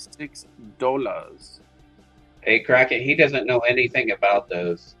 $26. Hey, Crockett, he doesn't know anything about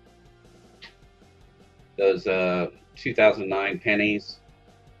those 2009 pennies.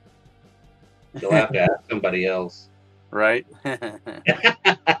 You'll have to ask somebody else. Right?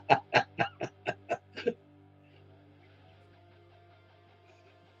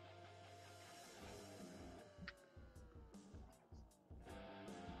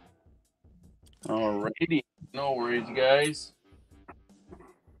 Alrighty, no worries, guys.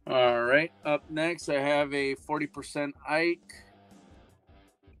 All right, up next, I have a 40% Ike.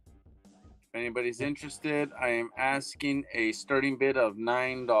 If anybody's interested, I am asking a starting bid of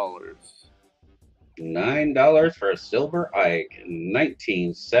 $9. $9 for a silver Ike in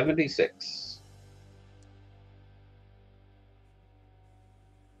 1976.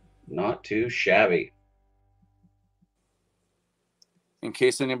 Not too shabby. In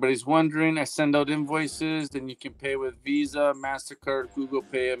case anybody's wondering, I send out invoices, then you can pay with Visa, MasterCard, Google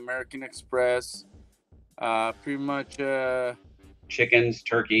Pay, American Express. Pretty much... chickens,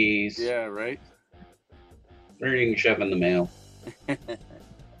 turkeys. Yeah, right? Or you can shove in the mail.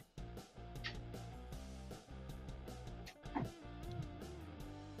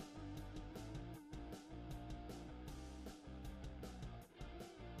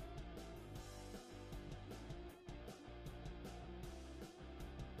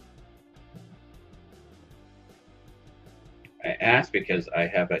 I asked because I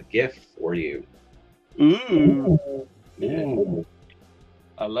have a gift for you. Ooh. Ooh.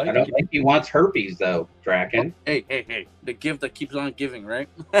 I like I don't it. think he wants herpes, though, Draken. Hey. The gift that keeps on giving, right?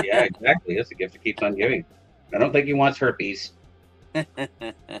 Yeah, exactly. It's a gift that keeps on giving. I don't think he wants herpes.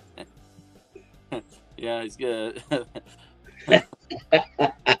 Yeah, he's good.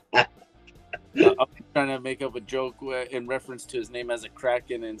 I'm trying to make up a joke in reference to his name as a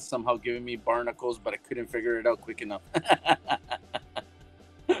Kraken and somehow giving me barnacles, but I couldn't figure it out quick enough.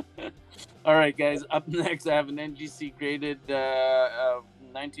 All right, guys. Up next, I have an NGC graded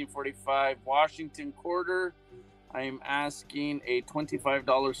 1945 Washington quarter. I am asking a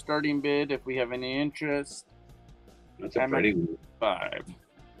 $25 starting bid if we have any interest. That's a pretty $5.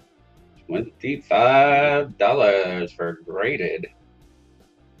 $25 for graded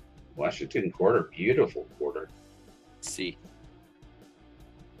Washington quarter. Beautiful quarter. Let's see.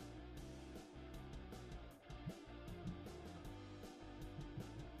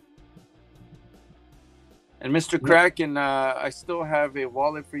 And Mr. Kraken, I still have a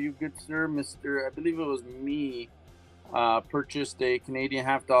wallet for you, good sir. I believe it was me, purchased a Canadian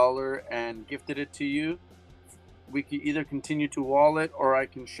 $50 and gifted it to you. We could either continue to wallet or I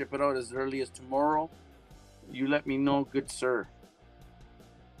can ship it out as early as tomorrow. You let me know, good sir.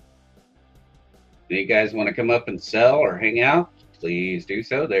 Do you guys want to come up and sell or hang out? Please do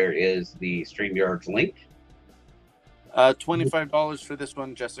so. There is the StreamYard's link. $25 for this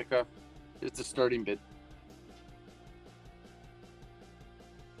one, Jessica. Is the starting bid.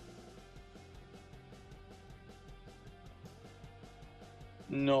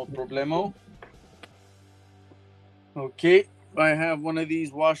 No problemo. Okay, I have one of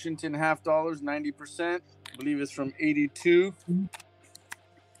these Washington half dollars, 90%. I believe it's from 82.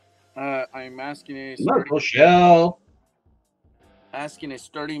 I'm asking a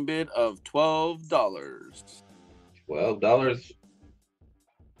starting bid of $12. $12.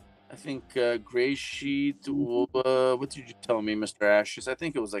 I think gray sheet. What did you tell me, Mr. Ashes? I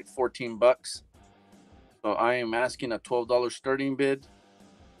think it was like $14. So I am asking a $12 starting bid.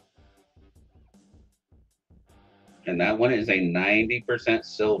 And that one is a 90%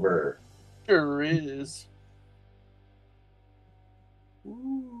 silver. Sure is.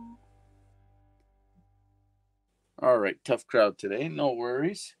 Ooh. All right, tough crowd today. No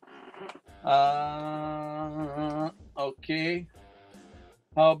worries. Okay.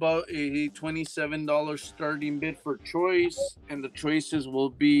 How about a $27 starting bid for choice? And the choices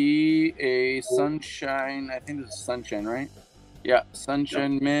will be a sunshine. I think it's sunshine, right? Yeah,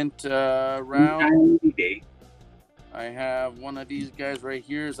 sunshine mint round. I have one of these guys right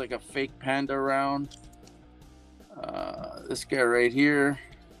here. It's like a fake panda round. This guy right here.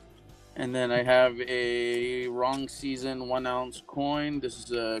 And then I have a wrong season 1 ounce coin. This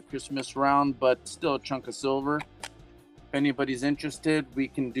is a Christmas round, but still a chunk of silver. If anybody's interested, we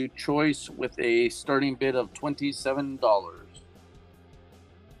can do choice with a starting bid of $27.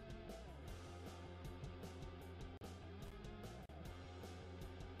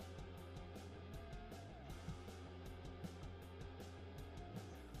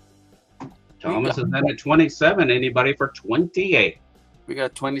 Thomas is then at 27. Anybody for 28? We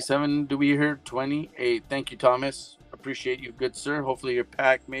got 27. Do we hear 28? Thank you, Thomas. Appreciate you, good sir. Hopefully your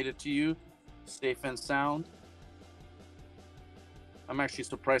pack made it to you safe and sound. I'm actually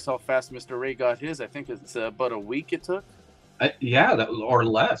surprised how fast Mr. Ray got his. I think it's about a week it took. Yeah, or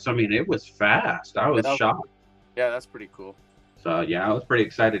less. I mean, it was fast. I was shocked. Yeah, that's pretty cool. So, yeah, I was pretty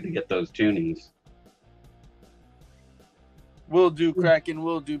excited to get those tunings. Will do, Kraken.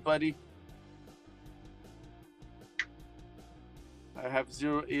 Will do, buddy. I have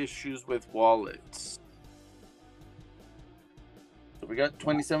 0 issues with wallets. So we got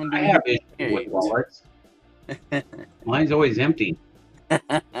 27. I have issues with wallets. Mine's always empty.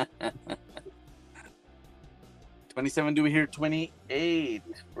 27. Do we hear 28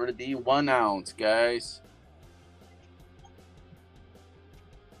 for the 1 ounce, guys?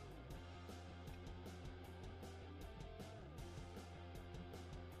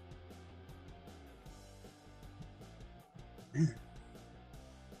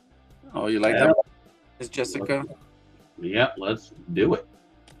 Oh, you like that? Is Jessica? Yep, let's do it.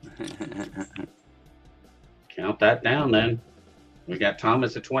 Count that down then. We got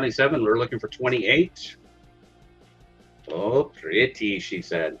Thomas at 27. We're looking for 28. Oh, pretty, she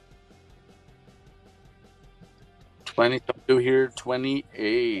said. 22 here,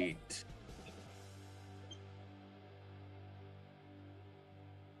 28.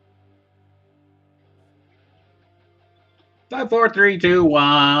 Five, 4, 3, 2,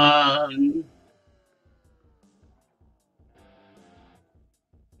 1.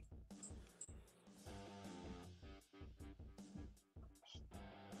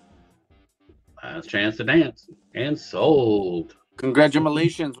 Last chance to dance. And sold.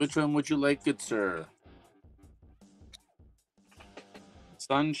 Congratulations. Which one would you like, good sir?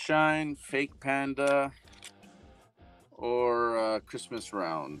 Sunshine, fake panda, or Christmas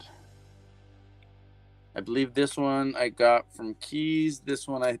round? I believe this one I got from Keys. This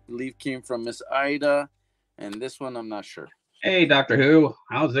one I believe came from Miss Ida. And this one I'm not sure. Hey, Doctor Who.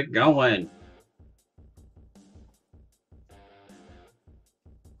 How's it going?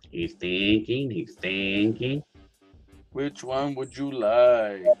 He's thinking. Which one would you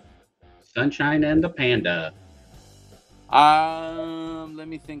like? Sunshine and the panda. Let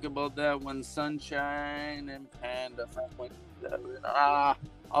me think about that one. Sunshine and panda for 27.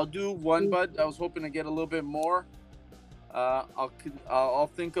 I'll do one, but I was hoping to get a little bit more.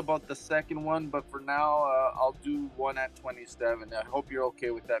 I'll think about the second one, but for now, I'll do one at 27. I hope you're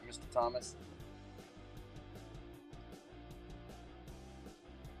okay with that, Mr. Thomas.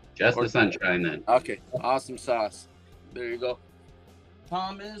 Just the sunshine then. Okay, awesome sauce. There you go.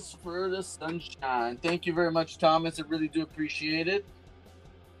 Thomas for the sunshine. Thank you very much, Thomas. I really do appreciate it.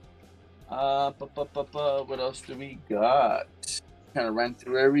 What else do we got? Kind of ran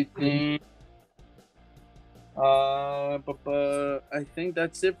through everything. But I think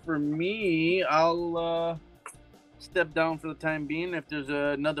that's it for me. I'll step down for the time being. If there's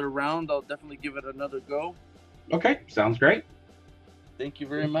another round, I'll definitely give it another go. Okay, sounds great. Thank you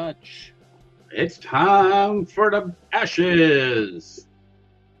very much. It's time for the ashes.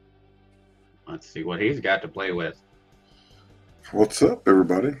 Let's see what he's got to play with. What's up,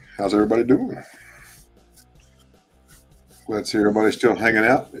 everybody? How's everybody doing? Glad to see everybody still hanging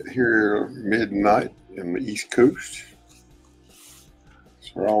out here midnight in the East Coast.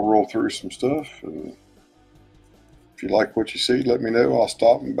 So I'll roll through some stuff, and if you like what you see, let me know. I'll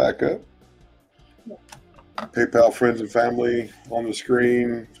stop and back up. PayPal friends and family on the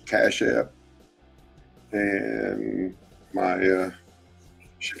screen, Cash App, and my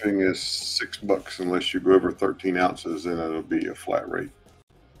shipping is $6 unless you go over 13 ounces, then it'll be a flat rate.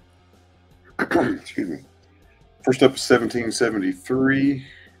 Excuse me. First up is 1773.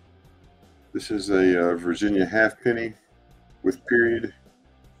 This is a Virginia halfpenny with period.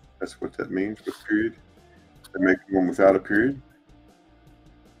 That's what that means, with period. They make one without a period.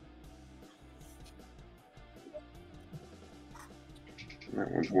 That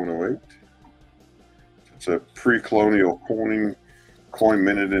one's 108. It's a pre-colonial coin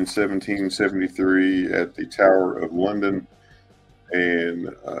minted in 1773 at the Tower of London, and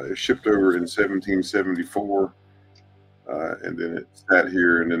it shipped over in 1774, and then it sat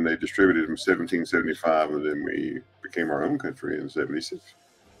here, and then they distributed it in 1775, and then we became our own country in 76.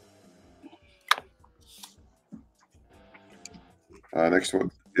 Next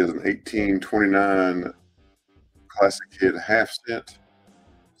one is an 1829 classic kid half cent.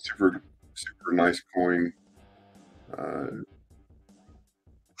 Super nice coin.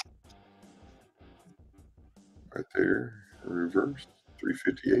 Right there, reverse,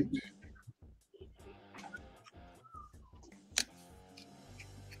 358.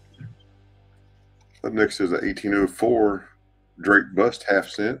 Up next is a 1804 Drake bust half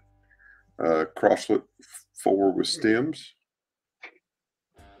cent, crosslet 4 with stems.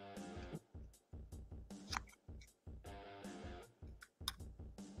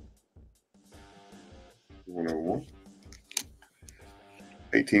 $101.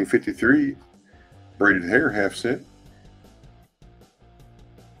 1853 braided hair half cent.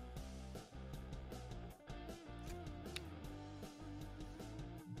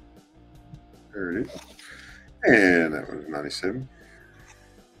 There it is. And that was 97.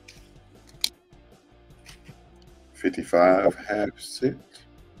 55 half cent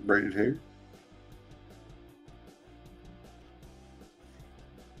braided hair.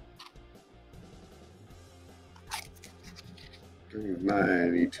 That was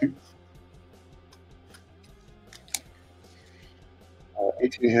 92.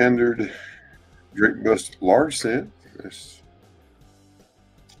 1800 Drake bust large cent. That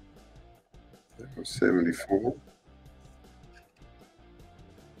was 74.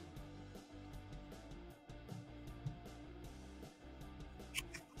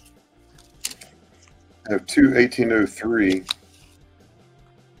 I have two 1803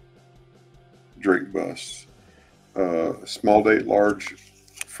 Drake busts. Small date large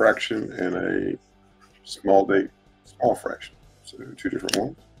fraction and a small date small fraction. So two different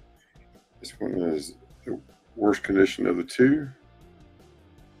ones. This one is the worst condition of the two.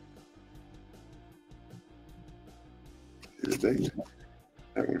 See the date.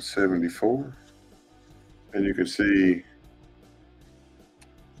 That one's 74. And you can see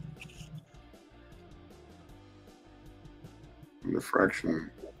when the fraction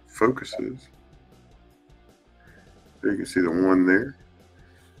focuses. So you can see the one there.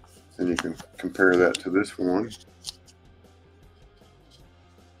 And you can compare that to this one.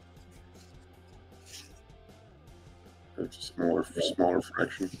 It's a smaller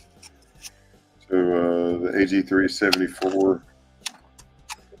fraction. So the AG374,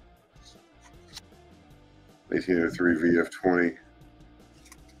 1803 VF20,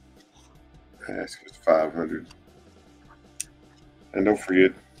 ask is 500. And don't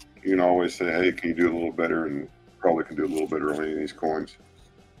forget, you can always say, hey, can you do a little better? And probably can do a little better on any of these coins.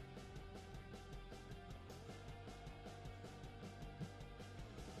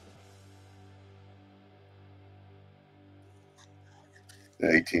 The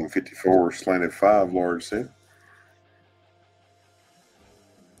 1854 slanted 5 large cent.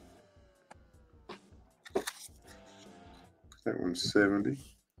 That one's 70.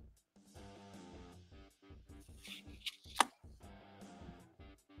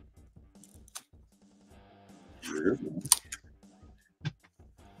 There you go.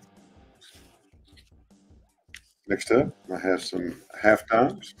 Next up, I have some half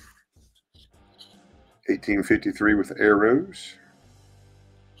dimes. 1853 with arrows.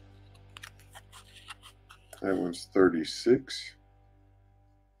 That one's 36.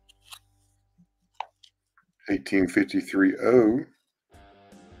 1853 O.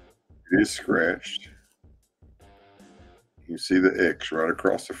 It is scratched. You see the X right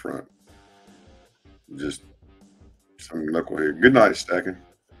across the front. Just some knucklehead. Good night, stacking.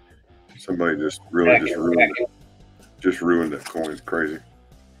 Somebody just really just ruined it. Just ruined that coin. It's crazy.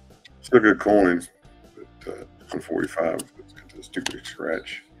 Still good coins, but 145. Let's get to the stupid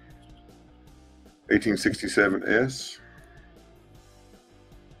scratch. 1867 S.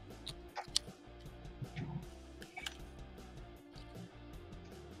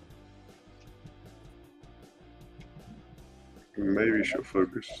 Maybe she'll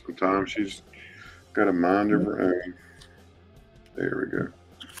focus. Sometimes she's got a mind of her own. There we go.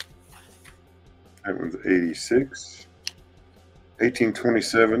 That one's 86.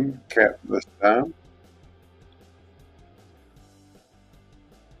 1827 cap this time.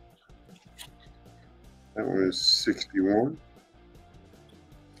 That one is 61.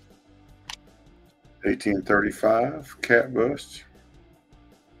 1835 cat bust.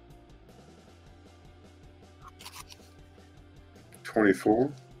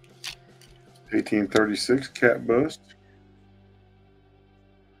 24. 1836 cat bust.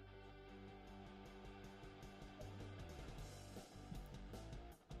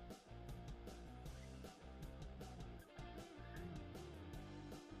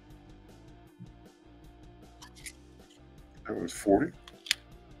 That was 40.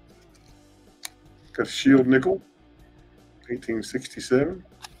 Got a shield nickel. 1867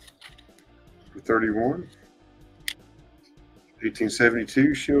 for 31.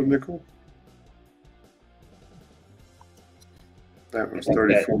 1872 shield nickel. That was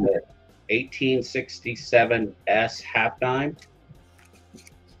 34. 1867 S half dime.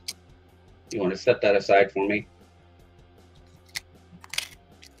 You want to set that aside for me?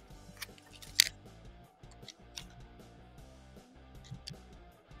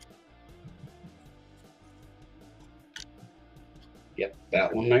 Yep,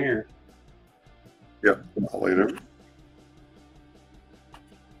 that one there. Yep, I'll lay it over.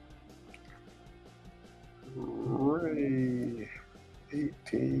 Ray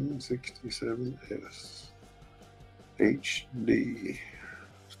 1867 S HD.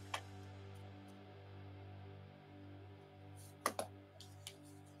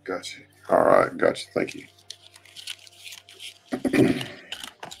 Gotcha. All right, gotcha. Thank you.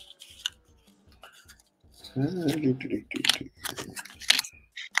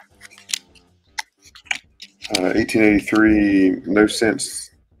 1883 no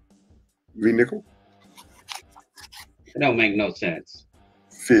sense V nickel. It don't make no sense.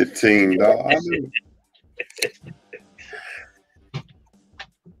 $15.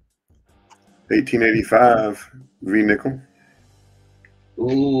 1885 V nickel.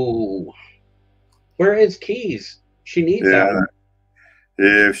 Ooh, where is Keys? She needs that one.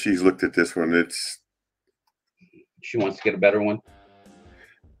 Yeah, if she's looked at this one, it's. She wants to get a better one.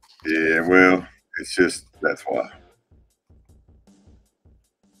 Yeah, well, it's just that's why.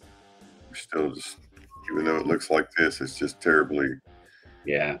 Still, just even though it looks like this, it's just terribly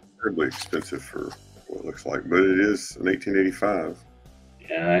expensive for what it looks like. But it is an 1885.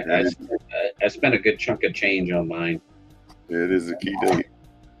 Yeah, I spent a good chunk of change on mine. Yeah, it is a key date.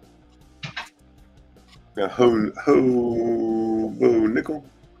 A hobo nickel.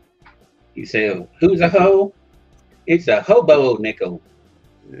 You say, who's a hoe? It's a hobo nickel.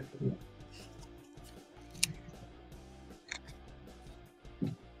 Yeah.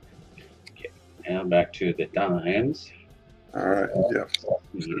 Okay, now back to the dimes. All right, yeah.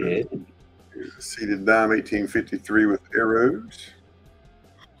 Seated. Here's a seated dime, 1853 with arrows.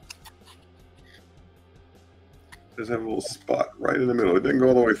 Does have a little spot right in the middle. It didn't go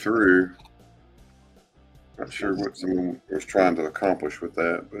all the way through. Not sure what someone was trying to accomplish with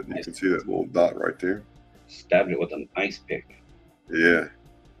that, but you can see that little dot right there. Stabbed it with an ice pick. Yeah.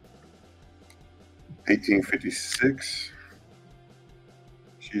 1856.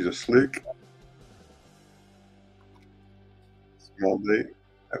 She's a slick. Small date.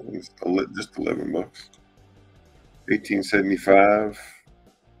 That one's just $11. 1875.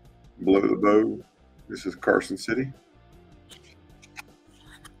 Below the bow. This is Carson City.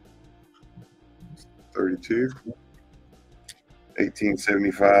 32.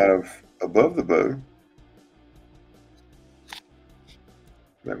 1875 above the bow.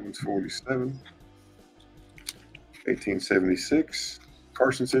 That one's 47. 1876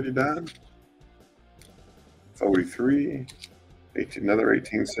 Carson City dime. 43. Another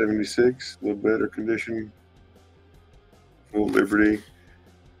 1876, a little better condition. Full Liberty.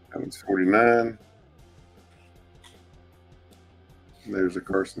 That one's 49. And there's a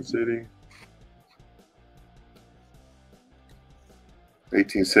Carson City.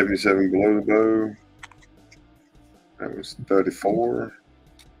 1877 below the bow. That was 34.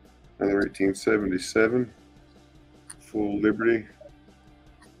 Another 1877. Full Liberty.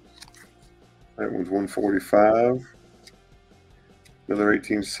 That one's 145. Another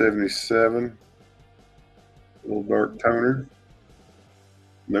 1877. Little dark toner.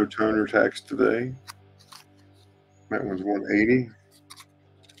 No toner tax today. That one's 180.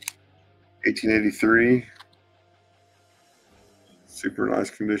 1883. Super nice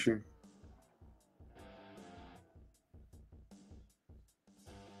condition.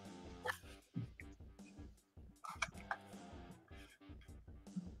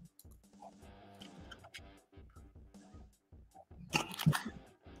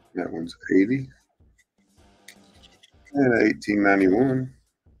 That one's 80. And 1891.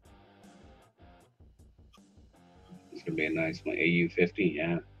 It's gonna be a nice one. AU50,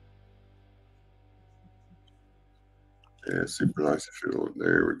 yeah. Yeah, super nice if you look.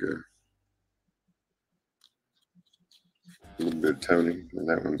 There we go. A little bit of toning, and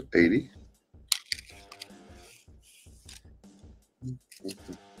that one's 80.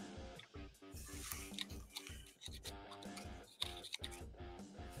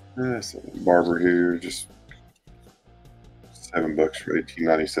 So Barber here, just $7 for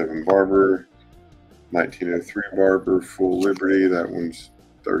 1897 Barber. 1903 Barber, Full Liberty. That one's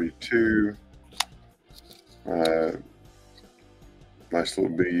 32. Nice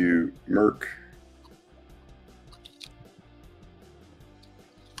little BU Merc.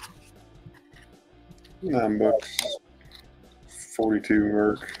 $9. 42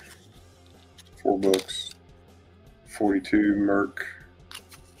 Merc. $4. 42 Merc.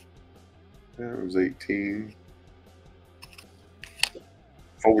 That was 18.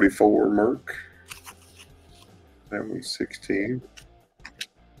 44 Merc. That one's 16.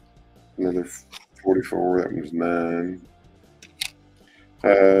 Another 44. That one's 9.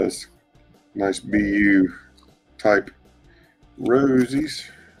 Nice BU type rosies.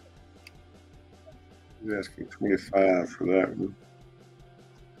 He's asking 25 for that one.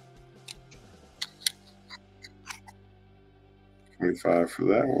 $25 for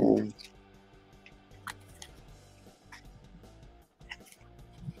that one.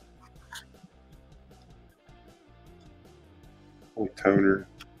 Little toner.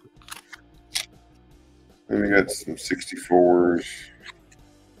 And we got some 64s.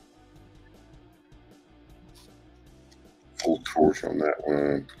 Full torch on that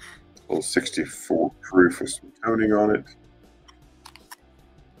one. A little 64 proof with some toning on it.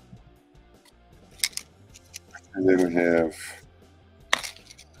 And then we have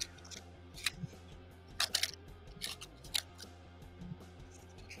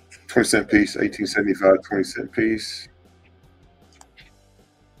 $0.20 piece, 1875, 20-cent piece.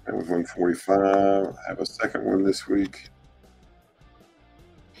 That was 145. I have a second one this week.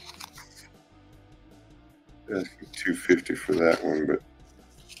 Asking 250 for that one, but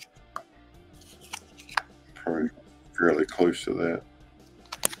probably fairly close to that.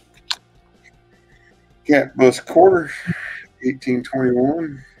 Cat bus quarter,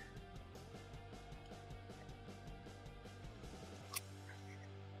 1821.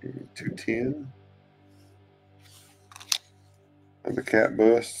 $2.10. And the cat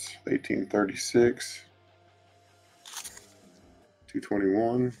bus, 1836.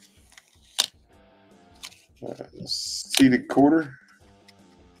 $2.21. Seated quarter,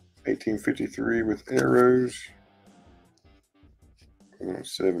 1853 with arrows.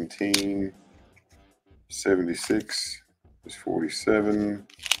 1776 is 47.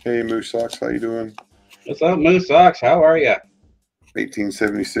 Hey Moose Socks, how you doing? What's up, Moose Socks? How are you?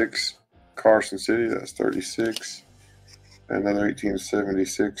 1876 Carson City, that's 36. Another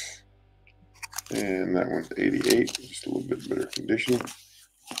 1876, and that one's 88, just a little bit better condition.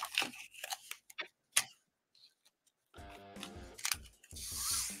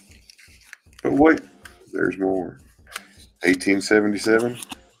 But wait, there's more. 1877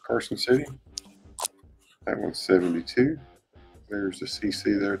 Carson City, that one's 72. There's the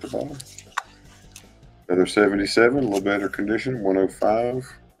CC there at the bottom. Another 77, a little better condition,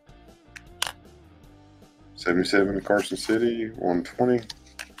 105. 77 Carson City, 120.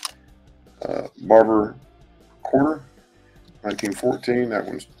 Barber quarter, 1914. That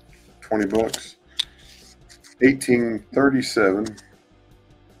one's $20. 1837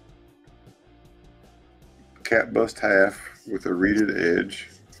 cat bust half with a reeded edge.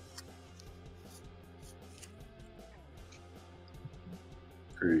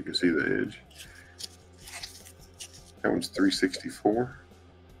 Here you can see the edge. That one's $364.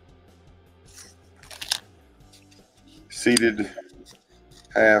 Seated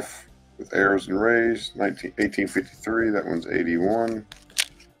half with arrows and rays, 1853. That one's $81.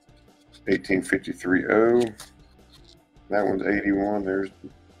 1853 O. That one's 81. There's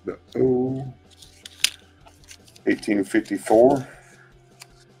the O. 1854.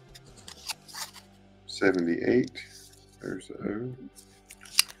 78. There's the O.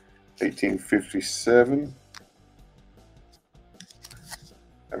 1857.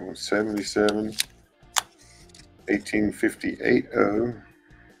 That one's 77. 1858 O.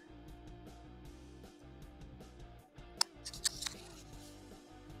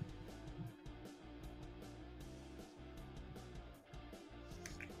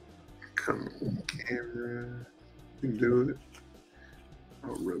 Come on, camera. You can do it.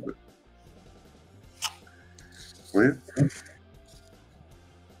 I'll rub it. Well,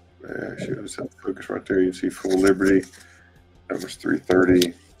 shows that focus right there. You can see Full Liberty. That was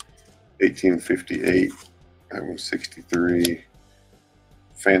 330. 1858. That was 63.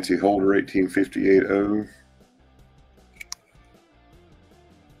 Fancy Holder 1858 O.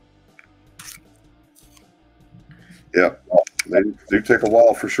 Yeah, they do take a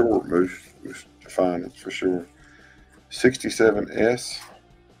while for sure, most to find it for sure. 67S.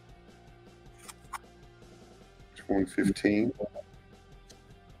 115.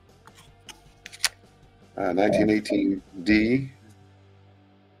 1918 D.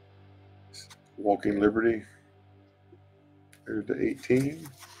 Walking Liberty. There's the 18.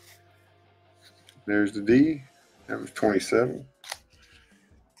 There's the D. That was 27.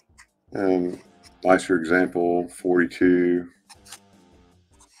 Nicer example, 42.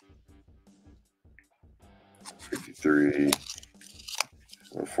 53.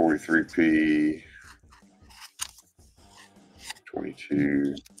 43P.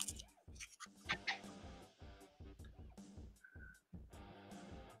 22.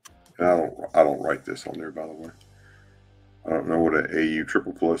 I don't write this on there, by the way. I don't know what an AU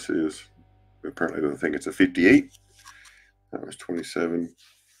triple plus is. Apparently, I think it's a 58. That was 27.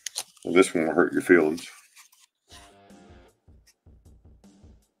 Well, this one will hurt your feelings.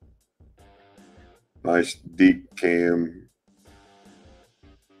 Nice deep cam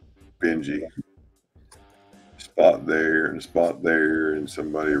Benji. Spot there and a spot there, and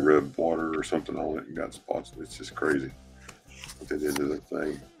somebody rubbed water or something on it and got spots. It's just crazy what they did to that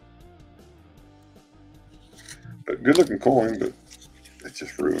thing. But good looking coin, but it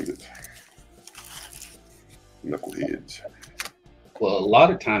just ruined it. Knuckleheads. Well, a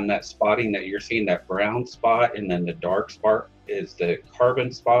lot of time that spotting that you're seeing, that brown spot and then the dark spot, is the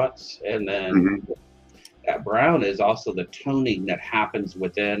carbon spots, and then that brown is also the toning that happens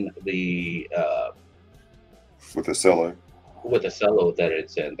within the with the cello. With the cello that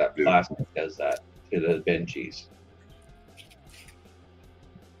it's in. That plastic does that to the Benjis.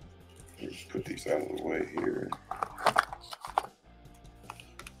 Let's put these out of the way here.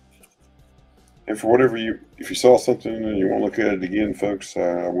 And for whatever if you saw something and you want to look at it again, folks,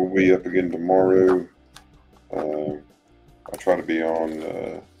 we'll be up again tomorrow. I'll try to be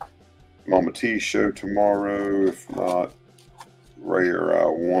on Mama T's show tomorrow. If not, Ray or I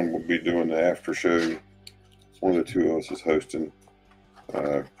will be doing the after show. One of the two of us is hosting.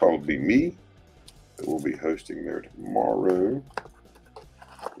 Probably me that will be hosting there tomorrow.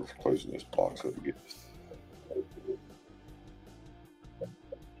 Just closing this box up again.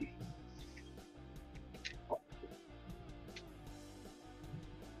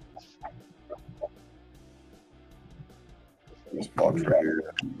 This box right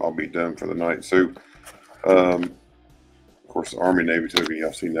here. I'll be done for the night. So, of course, the Army Navy token.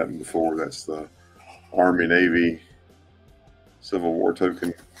 Y'all seen that one before. That's the Army Navy Civil War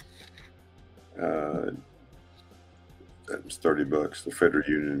token. That was $30. The Federal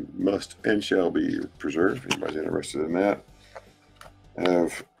Union must and shall be preserved. If anybody's interested in that. I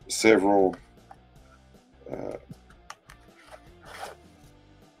have several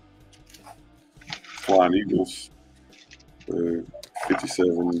Flying Eagles.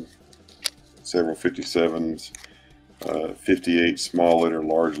 57, several 57s, 58 small letter,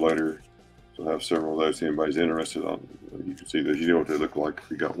 large letter. So I have several of those. If anybody's interested, you can see those. You know what they look like.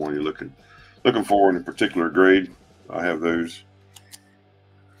 If you got one you're looking for in a particular grade, I have those.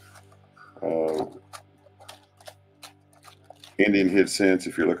 Indian head cents.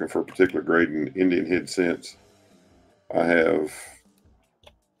 If you're looking for a particular grade in Indian head cents, I have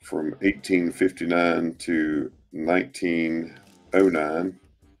from 1859 to 1909.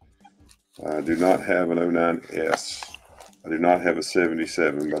 I do not have an 09S. I do not have a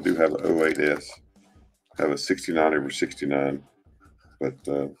 77, but I do have an 08S. I have a 69 over 69. But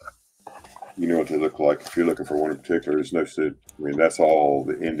you know what they look like. If you're looking for one in particular, there's no set. I mean, that's all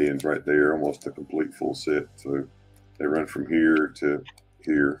the Indians right there, almost a complete full set. So they run from here to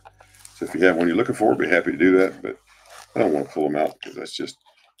here. So if you have one you're looking for, I'd be happy to do that. But I don't want to pull them out because that's just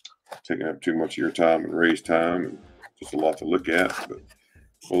taking up too much of your time and Ray's time, and just a lot to look at. But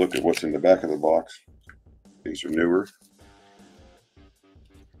we'll look at what's in the back of the box. These are newer.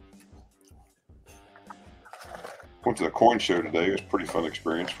 Went to the coin show today. It was a pretty fun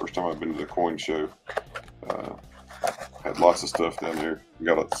experience. First time I've been to the coin show. Had lots of stuff down there. We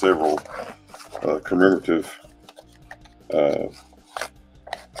got several commemorative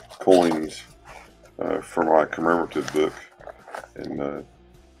coins for my commemorative book, and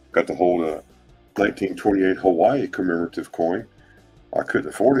got to hold a 1928 Hawaii commemorative coin. I couldn't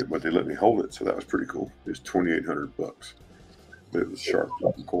afford it, but they let me hold it, so that was pretty cool. It was $2,800 bucks. It was a sharp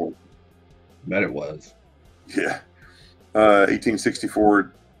coin. Bet it was. Yeah.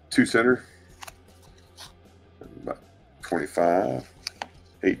 1864 2-center. About 25.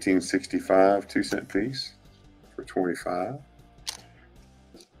 1865 2-cent piece for 25.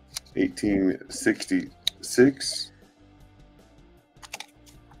 1866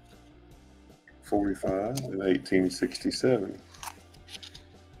 45 and 1867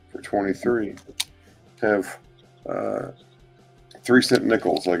 for 23. Have 3-cent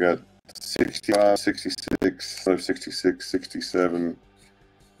nickels. I got 65, 66, 66, 67,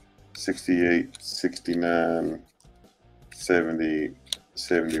 68, 69, 70,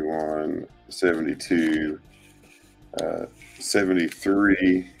 71, 72,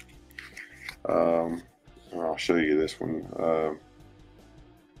 73. I'll show you this one.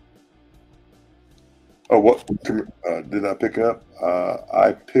 What did I pick up?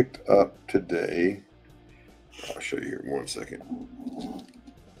 I picked up today. I'll show you here in 1 second.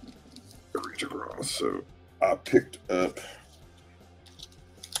 Reach across. So I picked up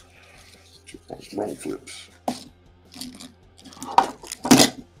wrong flips.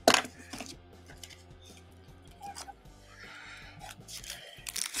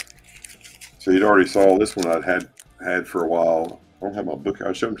 So you'd already saw this one I'd had for a while. I don't have my book here.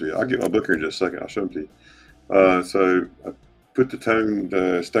 I'll show them to you. I'll get my book here in just a second. I'll show them to you. So I put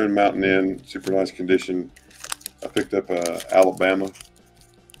the Stone Mountain in, super nice condition. I picked up Alabama,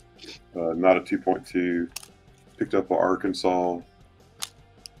 not a 2.2. Picked up a Arkansas.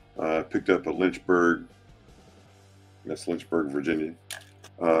 Picked up a Lynchburg. That's Lynchburg, Virginia.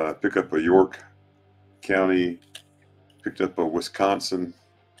 Picked up a York County. Picked up a Wisconsin.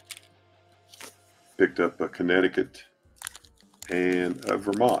 Picked up a Connecticut. And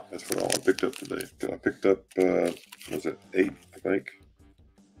Vermont. That's what all I picked up today. I picked up, was it 8, I think?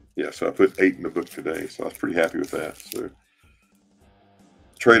 Yeah, so I put 8 in the book today. So I was pretty happy with that. So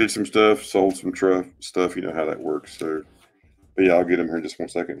traded some stuff, sold some stuff. You know how that works. So, but yeah, I'll get them here in just 1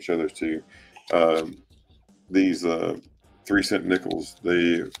 second and show those to you. These 3-cent nickels,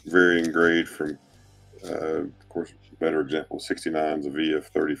 they vary in grade from, of course, better example, 69 is a VF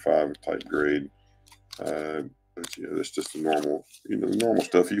 35 type grade. But yeah, that's just the normal, normal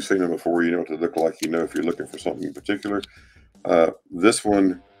stuff. You've seen them before. You know what they look like. You know if you're looking for something in particular. This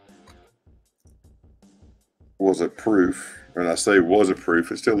one was a proof, and I say was a proof.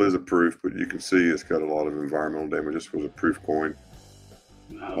 It still is a proof, but you can see it's got a lot of environmental damage. This was a proof coin,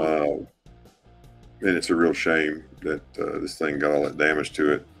 and it's a real shame that this thing got all that damage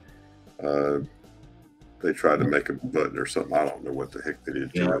to it. They tried to make a button or something. I don't know what the heck they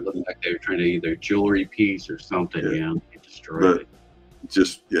did. Yeah, it looked like they were trying to either jewelry piece or something. Yeah, they destroyed it.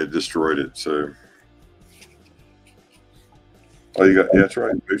 Just destroyed it. So, oh, you got that's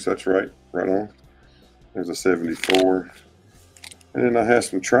right, Bruce. That's right, right on. There's a 74, and then I have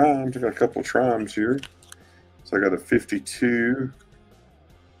some trimes. I got a couple of trimes here. So I got a 52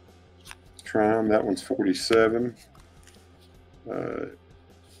 trime. That one's 47.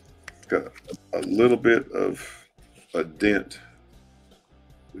 Got a little bit of a dent.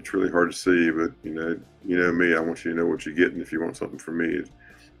 It's really hard to see, but you know me. I want you to know what you're getting if you want something from me. It's a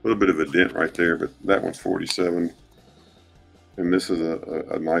little bit of a dent right there, but that one's 47, and this is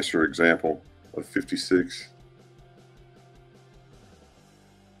a nicer example of 56.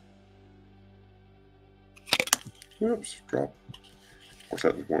 Oops, drop. Of course,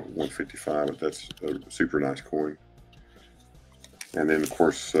 that was 155, but that's a super nice coin. And then, of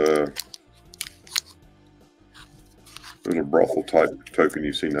course, there's a brothel type token.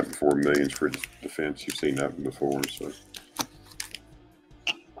 You've seen that before. Millions for Defense. You've seen that before. So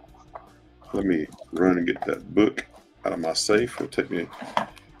let me run and get that book out of my safe. It'll take me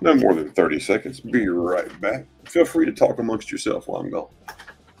no more than 30 seconds. Be right back. Feel free to talk amongst yourself while I'm gone.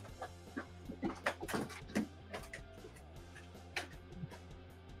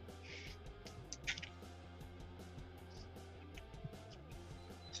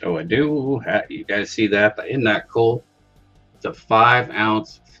 So I do. You guys see that? Isn't that cool? It's a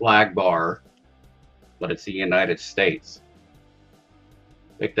 5-ounce flag bar, but it's the United States.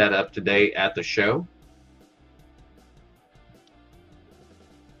 Picked that up today at the show.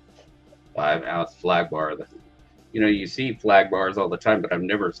 5-ounce flag bar. You know, you see flag bars all the time, but I've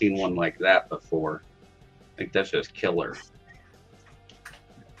never seen one like that before. I think that's just killer.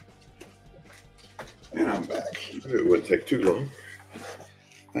 And I'm back. It wouldn't take too long.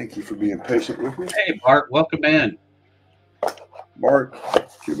 Thank you for being patient with me. Hey, Bart, welcome in. Bart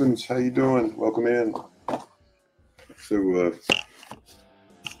Cubans, how you doing? Welcome in. So,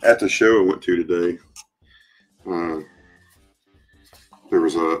 at the show I went to today, there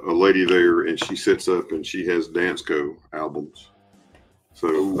was a lady there, and she sits up and she has Dansko albums.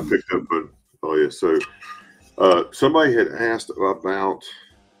 So I picked up so somebody had asked about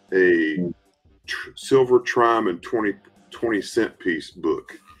a silver trime and 20-cent piece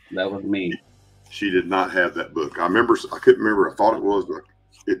book. That was me. She did not have that book. I couldn't remember. I thought it was, but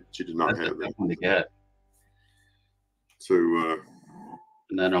she did not have that. One to get. So,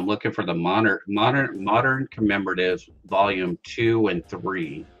 and then I'm looking for the modern commemoratives volume 2 and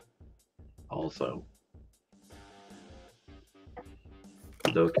 3 also.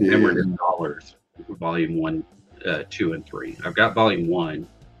 The commemorative dollars, volume 1, 2, and 3. I've got volume 1.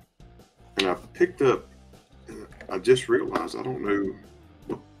 And I picked up, I just realized, I don't know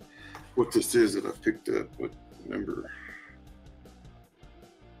what this is that I picked up, what number.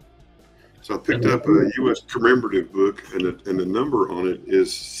 So I picked up a U.S. commemorative book, and the number on it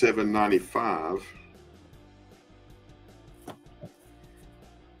is 795.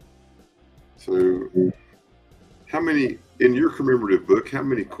 So how many, in your commemorative book, how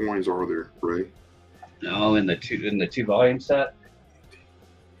many coins are there, Ray? No, in the two volume set.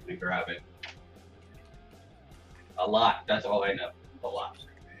 Let me grab it. A lot. That's all I know. A lot.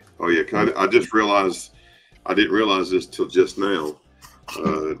 Oh yeah, I just realized, I didn't realize this till just now.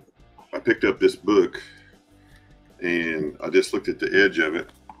 I picked up this book and I just looked at the edge of it.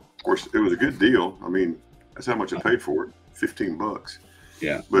 Of course, it was a good deal. I mean, that's how much I paid for it, $15.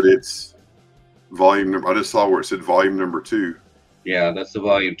 Yeah. But it's volume number. I just saw where it said volume number 2. Yeah, that's the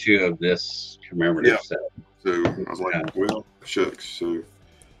volume 2 of this commemorative set. So I was like, well, shucks. So if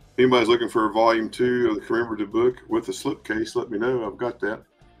anybody's looking for a volume 2 of the commemorative book with a slipcase, let me know. I've got that.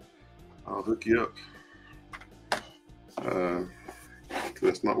 I'll hook you up.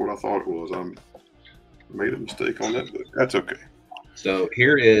 That's not what I thought it was. I made a mistake on that book. That's okay. So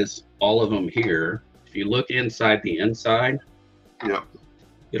here is all of them here. If you look inside the inside, yeah,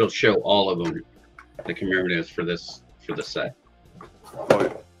 it'll show all of them, the commemoratives for the set.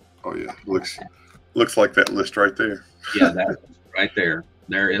 Oh yeah. Looks like that list right there. Yeah, that's right there.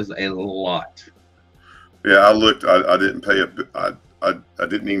 There is a lot. Yeah, I looked. I didn't pay I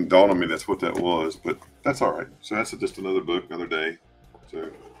didn't even dawn on me that's what that was, but that's all right. So that's just another book, another day. So,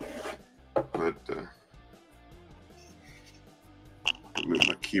 but move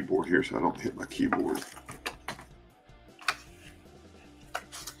my keyboard here so I don't hit my keyboard.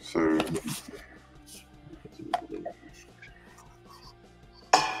 So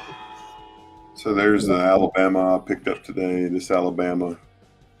there's the Alabama I picked up today. This Alabama.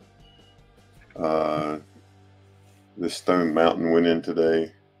 This Stone Mountain went in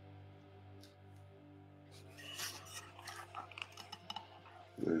today.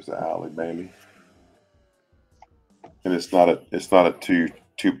 There's the Alabama, and it's not a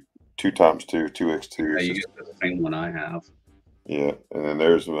 2x2, 2x2. Yeah, you get the same one I have. Yeah, and then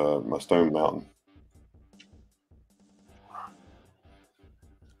there's my Stone Mountain.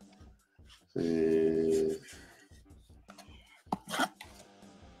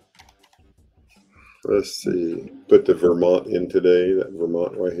 Let's see. Put the Vermont in today. That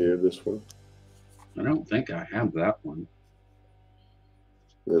Vermont right here, this one. I don't think I have that one.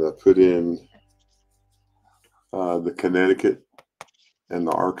 Then I put in the Connecticut and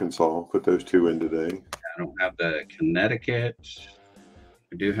the Arkansas. Put those 2 in today. I don't have the Connecticut.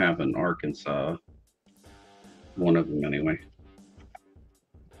 I do have an Arkansas. One of them anyway.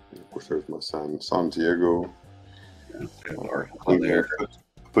 Of course, there's my San Diego. Yeah, Arkansas there.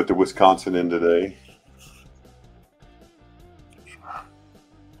 Put the Wisconsin in today.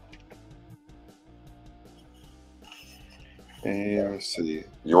 And let's see,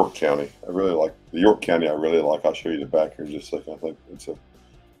 York County. I really like the York County. I'll show you the back here in just a second. I think it's a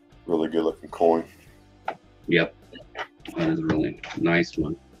really good looking coin. Yep, that is a really nice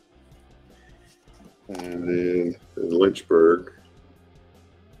one. And then Lynchburg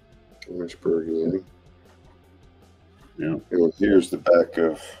in. Yeah. And here's the back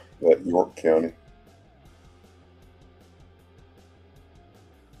of that York County.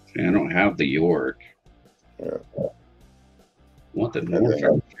 See, I don't have the York. Yeah. I want the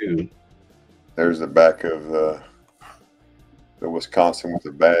North too. There's the back of the Wisconsin with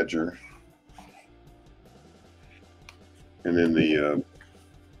the Badger. And then the,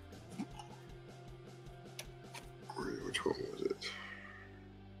 which one was it?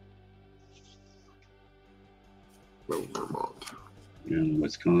 No, Vermont. In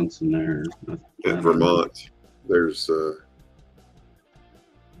Wisconsin there. At Vermont, there's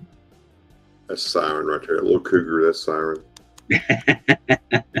that's Siren right there. A little cougar, that's Siren.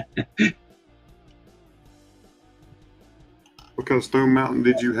 What kind of Stone Mountain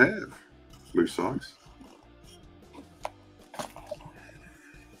did you have, Blue Sox?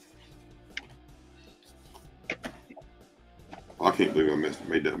 I can't believe I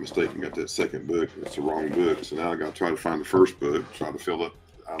made that mistake and got that second book. It's the wrong book. So now I got to try to find the first book, try to fill up.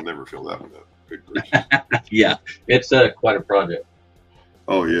 I'll never fill that one up. Good gracious. Yeah, it's quite a project.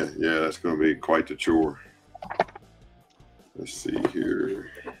 Oh, yeah. Yeah, that's going to be quite the chore. Let's see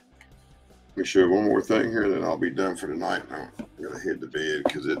here. Let me show you one more thing here, then I'll be done for tonight. I'm going to head to bed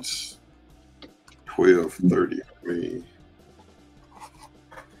because it's 12:30 for me.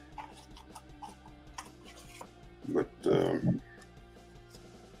 But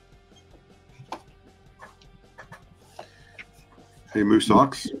hey, Moose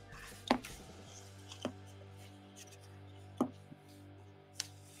Sox.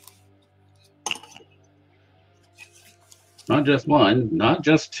 Not just one, not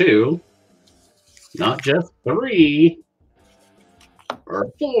just two, not just three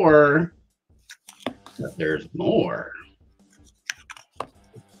or four, but there's more.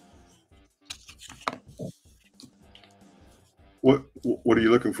 What are you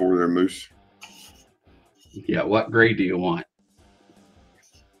looking for there, Moose? Yeah, what grade do you want?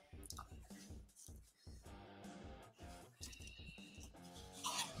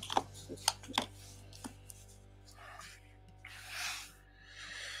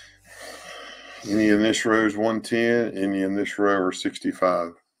 Any in this row is 110. Any in this row are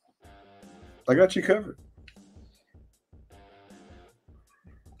 65. I got you covered.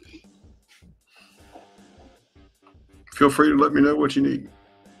 Feel free to let me know what you need.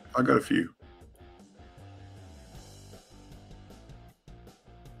 I got a few.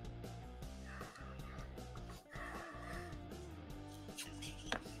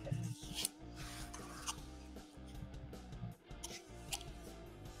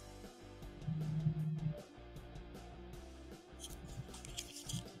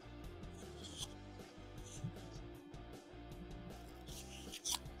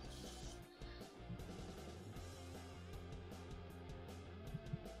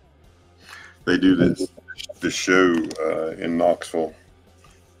 They do this show in Knoxville,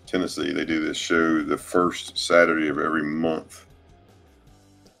 Tennessee. They do this show the first Saturday of every month.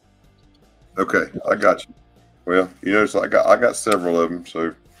 Okay, I got you. Well, you notice I got several of them,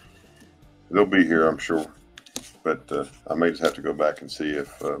 so they'll be here, I'm sure. But I may just have to go back and see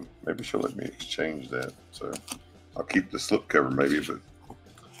if maybe she'll let me exchange that. So I'll keep the slipcover maybe, but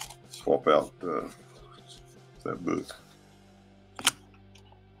swap out that book.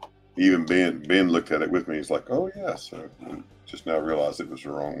 Even Ben looked at it with me. He's like, "Oh yeah." So just now realized it was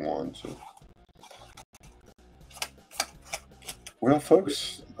the wrong one. So, well,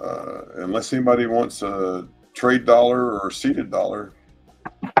 folks, unless anybody wants a trade dollar or a seated dollar,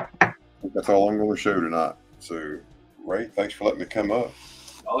 that's all I'm going to show tonight. So, Ray, thanks for letting me come up.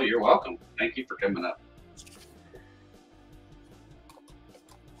 Oh, you're welcome. Thank you for coming up.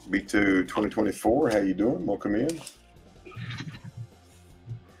 B2 2024. How you doing? Welcome in.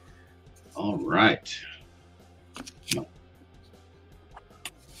 All right. Yeah.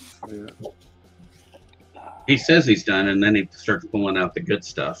 He says he's done, and then he starts pulling out the good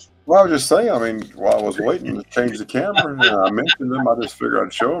stuff. Well, I was just saying, I mean, while I was waiting to change the camera, and I mentioned them, I just figured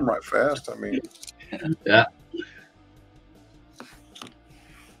I'd show them right fast. I mean, yeah.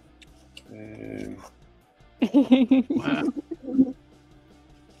 And Wow.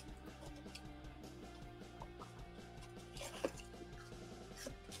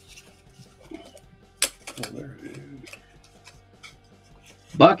 oh, there it is.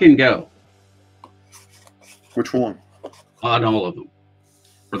 Buck and go Which one? on all of them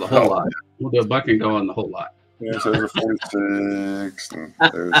for the whole Oh. lot. We'll do a buck and go on the whole lot. Yeah, so there's a 46, and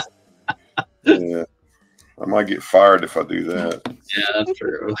there's, yeah. I might get fired if I do that. Yeah, that's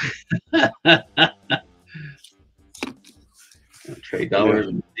true. Trade dollars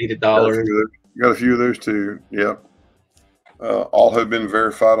and seated dollars. Got a few of those too. Yep. All have been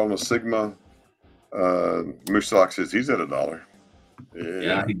verified on the Sigma. Moose Sox says he's at $1.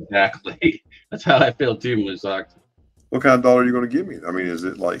 Yeah, exactly. That's how I feel too, Muzak. What kind of dollar are you going to give me? I mean, is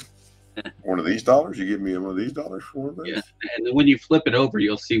it like one of these dollars? You give me one of these dollars for one of those? Yeah, and then when you flip it over,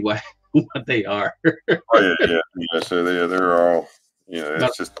 you'll see what they are. Oh yeah. So they're all, About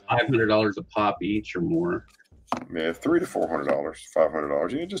it's just $500 a pop each or more. $300 to $400,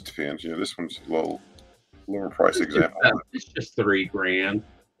 $500. It just depends. This one's a little lower price example. It's just $3,000.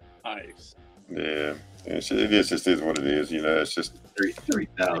 Nice. Yeah, it just is what it is. It's just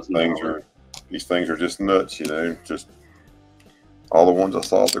 $3,000. These things are just nuts. Just all the ones I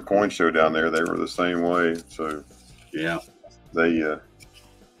saw at the coin show down there, they were the same way. So yeah, they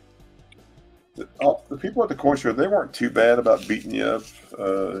the people at the coin show, they weren't too bad about beating you up.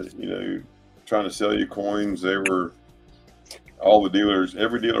 Trying to sell you coins. They were all the dealers.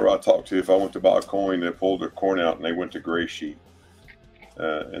 Every dealer I talked to, if I went to buy a coin, they pulled their coin out and they went to gray sheet.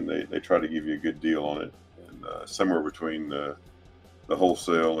 And they try to give you a good deal on it, and somewhere between the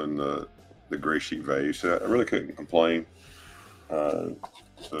wholesale and the gray sheet value. So I really couldn't complain. So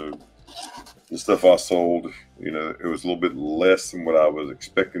the stuff I sold, it was a little bit less than what I was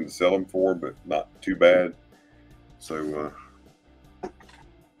expecting to sell them for, but not too bad. So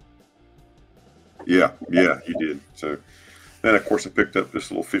yeah, you did. So then of course I picked up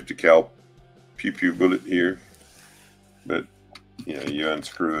this little 50 cal pew pew bullet here, but you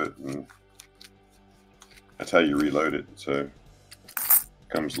unscrew it, and that's how you reload it. So it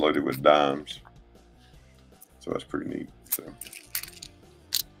comes loaded with dimes. So that's pretty neat. So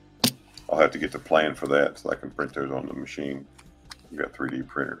I'll have to get the plan for that so I can print those on the machine. I've got 3D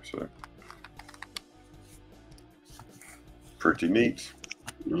printer, so pretty neat.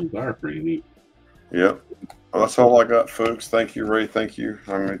 Those are pretty neat. Yep. Well, that's all I got, folks. Thank you, Ray. Thank you.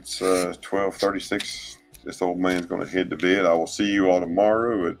 It's 12:36. This old man's going to head to bed. I will see you all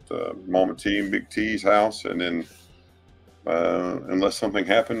tomorrow at Mama T and Big T's house. And then unless something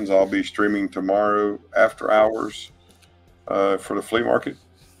happens, I'll be streaming tomorrow after hours for the flea market.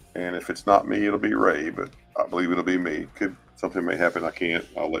 And if it's not me, it'll be Ray. But I believe it'll be me. Something may happen. I can't.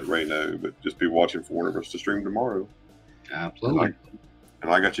 I'll let Ray know. But just be watching for one of us to stream tomorrow. Absolutely.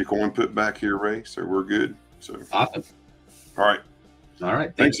 And I got your coin put back here, Ray. So we're good. So awesome. All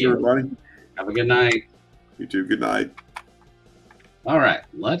right. Thanks, you, everybody. Have a good night. You too. Good night. All right,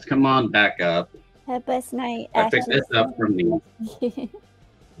 let's come on back up. Have a blessed night. I picked this up from the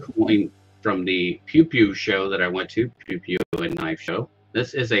coin from the Pew Pew show that I went to, Pew Pew and Knife Show.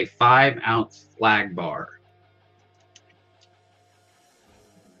 This is a 5-ounce flag bar.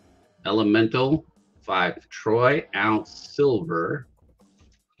 Elemental 5 troy ounce silver.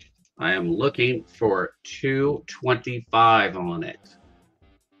 I am looking for $2.25 on it.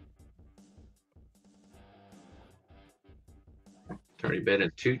 Already bid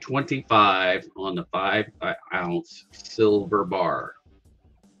at $2.25 on the 5-ounce silver bar.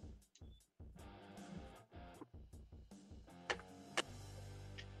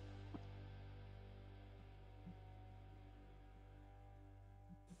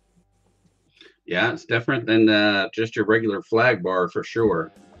 Yeah, it's different than just your regular flag bar for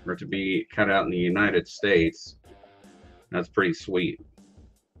sure. For it to be cut out in the United States, that's pretty sweet.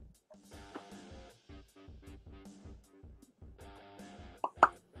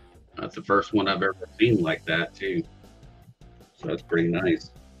 That's the first one I've ever seen like that too. So that's pretty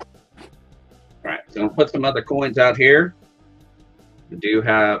nice. All right, so I'll put some other coins out here. We do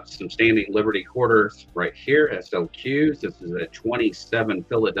have some standing Liberty quarters right here, SLQs. This is a 27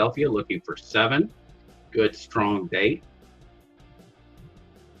 Philadelphia, looking for 7. Good, strong date.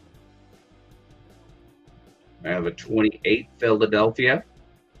 I have a 28 Philadelphia.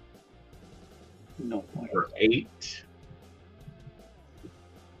 No. For 8.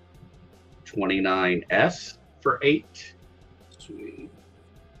 29S for 8. Sweet.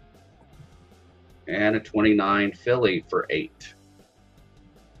 And a 29 Philly for 8.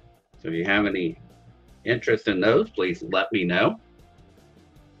 So if you have any interest in those, please let me know.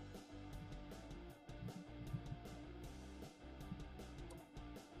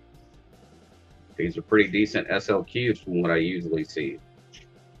 These are pretty decent SLQs from what I usually see.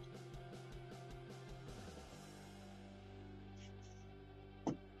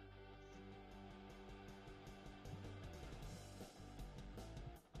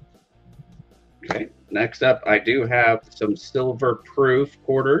 Okay, next up, I do have some silver proof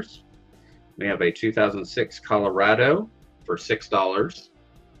quarters. We have a 2006 Colorado for $6.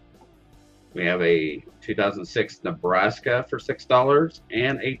 We have a 2006 Nebraska for $6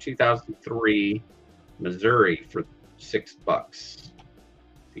 and a 2003 Missouri for $6.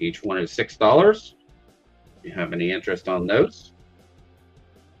 Each one is $6. If you have any interest on those.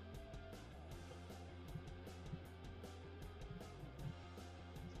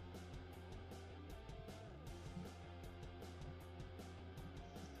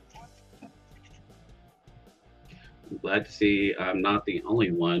 I'm glad to see I'm not the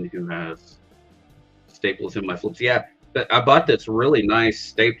only one who has staples in my flips. Yeah, but I bought this really nice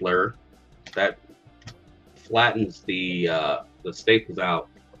stapler that flattens the staples out.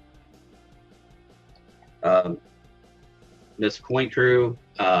 Miss Cointreau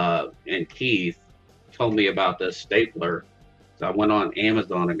and Keith told me about this stapler. So I went on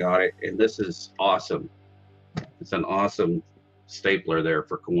Amazon and got it, and this is awesome. It's an awesome stapler there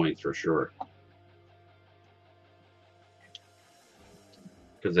for coins for sure.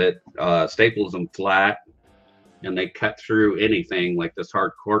 Because it staples them flat, and they cut through anything like this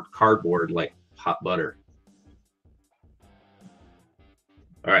hard cardboard like hot butter.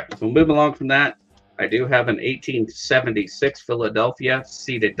 All right, so moving along from that, I do have an 1876 Philadelphia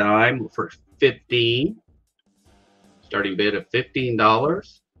seated dime for 15. Starting bid of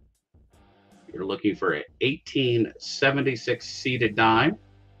 $15. You're looking for an 1876 seated dime.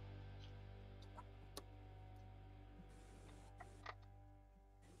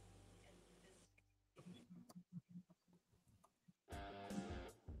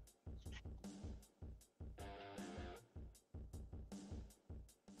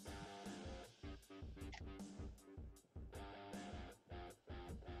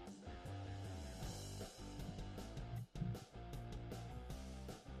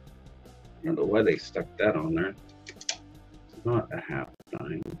 I don't know why they stuck that on there. It's not a half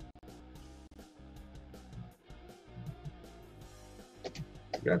dime.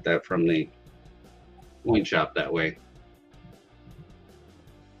 Got that from the coin shop that way.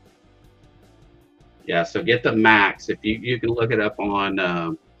 Yeah, so get the Max. If you can look it up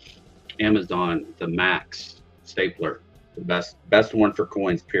on Amazon, the Max stapler, the best one for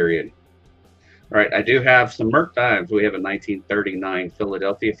coins, period. All right, I do have some Merc dimes. We have a 1939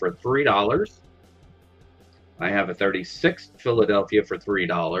 Philadelphia for $3. I have a 36 Philadelphia for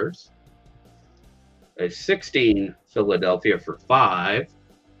 $3. A 16 Philadelphia for $5.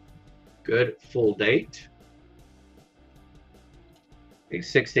 Good full date. A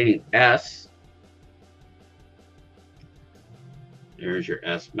 16S. There's your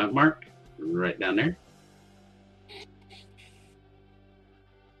S mark right down there.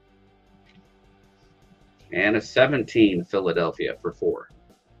 And a 17 Philadelphia for $4.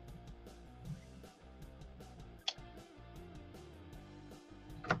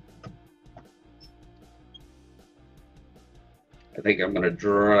 I think I'm going to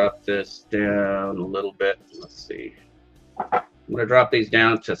drop this down a little bit. Let's see. I'm going to drop these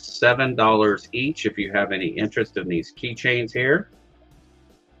down to $7 each if you have any interest in these keychains here.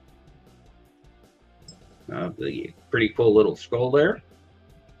 The pretty cool little skull there.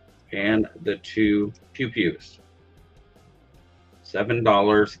 And the two pew-pews.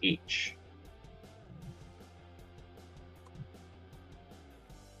 $7 each.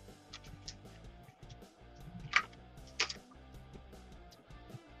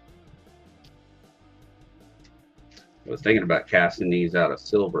 I was thinking about casting these out of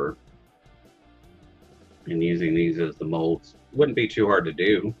silver and using these as the molds. Wouldn't be too hard to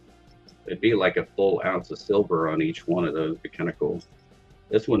do. It'd be like a full ounce of silver on each one of those. It'd be kind of cool.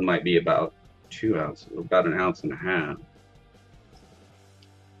 This one might be about 2 ounces, about 1.5 ounces.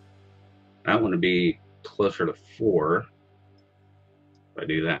 That one would be closer to 4 if I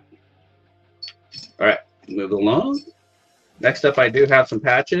do that. All right, move along. Next up, I do have some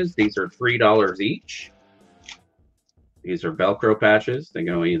patches. These are $3 each. These are Velcro patches. They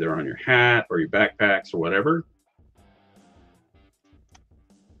go either on your hat or your backpacks or whatever.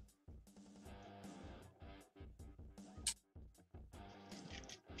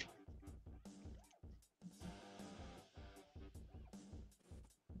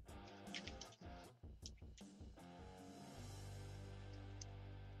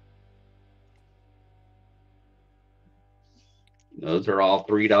 Those are all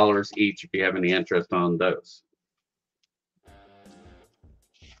 $3 each if you have any interest on those.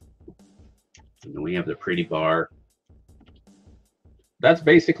 And then we have the pretty bar. That's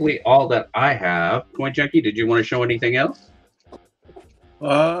basically all that I have. Coin Junkie, did you want to show anything else?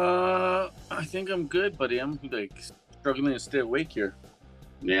 I think I'm good, buddy. I'm like struggling to stay awake here.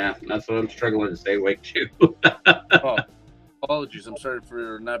 Yeah, that's what I'm struggling to stay awake too. Oh, apologies. I'm sorry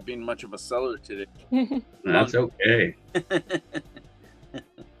for not being much of a seller today. That's okay.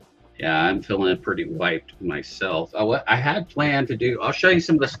 Yeah, I'm feeling pretty wiped myself. I had planned to do, I'll show you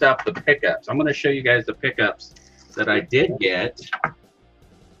some of the stuff, the pickups. I'm going to show you guys the pickups that I did get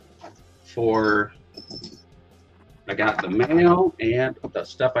for, I got the mail and the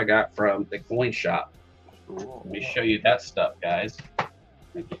stuff I got from the coin shop. Let me show you that stuff, guys. I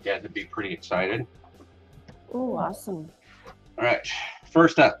think you guys would be pretty excited. Oh, awesome. All right,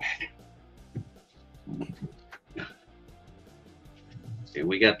 first up. See,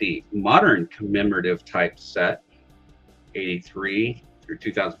 we got the modern commemorative type set, 83 through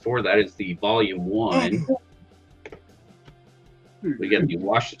 2004. That is the volume 1. We got the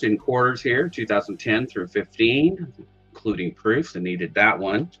Washington quarters here, 2010 through 15, including proofs. I needed that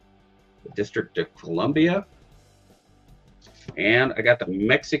one. The District of Columbia. And I got the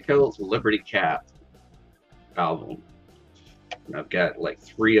Mexico Liberty Cap album. I've got like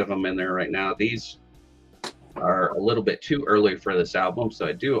 3 of them in there right now. These are a little bit too early for this album, so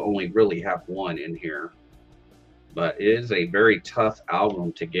I do only really have 1 in here. But it is a very tough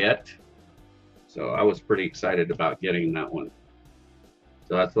album to get. So I was pretty excited about getting that one.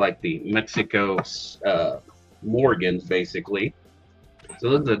 So that's like the Mexico Morgans, basically. So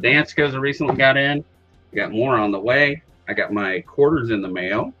those are the Danskos I recently got in. I got more on the way. I got my quarters in the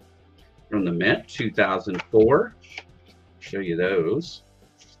mail from the Mint, 2004. Show you those.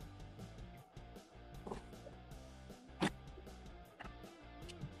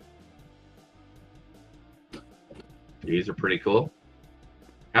 These are pretty cool.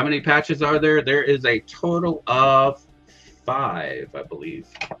 How many patches are there? There is a total of 5, I believe.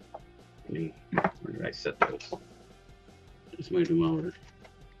 Where did I set those? Just moved them over.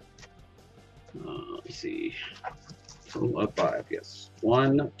 Let's see. Total of 5, yes.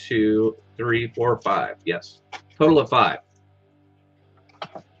 1, 2, 3, 4, 5. Yes. Total of 5.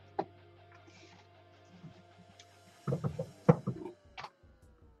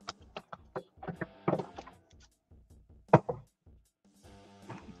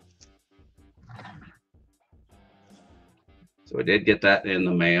 So I did get that in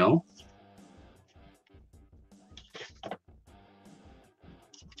the mail.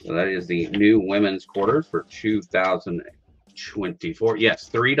 So that is the new women's quarters for 2024. Yes,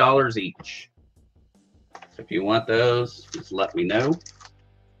 $3 each. So if you want those, just let me know.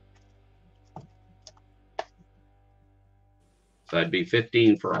 So that'd be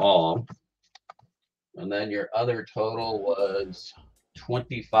 15 for all. And then your other total was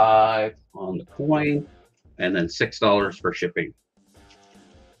 25 on the coin, and then $6 for shipping.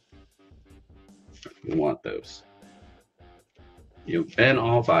 If you want those. You've been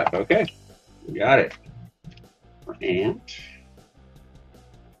all 5. Okay. Got it. And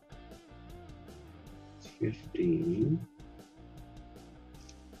 15.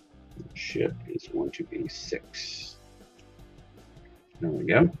 Ship is going to be 6. There we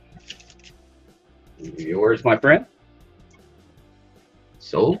go. Yours, my friend.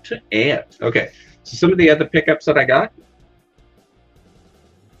 Sold to Ant. Okay. So some of the other pickups that I got.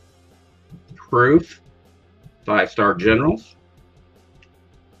 Proof 5-star generals.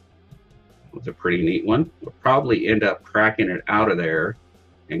 That's a pretty neat one. We'll probably end up cracking it out of there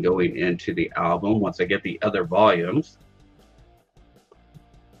and going into the album once I get the other volumes.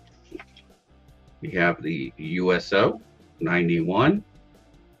 We have the USO 91.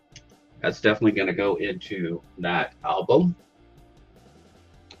 That's definitely going to go into that album.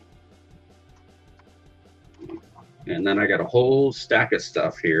 And then I got a whole stack of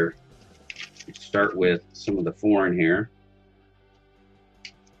stuff here. Let's start with some of the foreign here.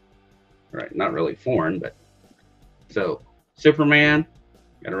 Right, not really foreign, but so Superman,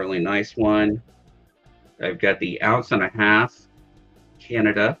 got a really nice one. I've got the 1.5 ounce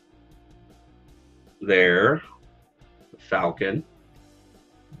Canada there, the Falcon,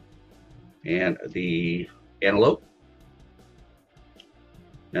 and the Antelope.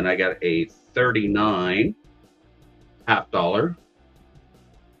 And I got a 39 $0.50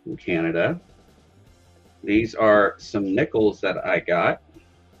 from Canada. These are some nickels that I got.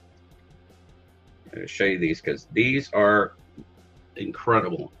 I'm going to show you these because these are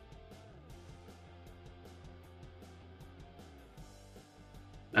incredible.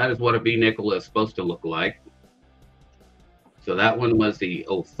 That is what a B nickel is supposed to look like. So that one was the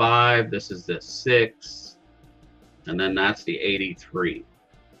 05. This is the 6. And then that's the 83.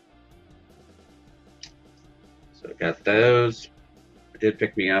 So I got those. It did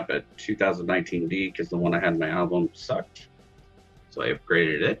pick me up at 2019 D because the one I had in my album sucked. So I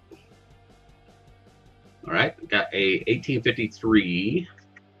upgraded it. All right, got a 1853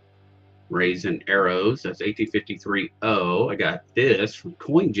 Raisin Arrows. That's 1853 O. I got this from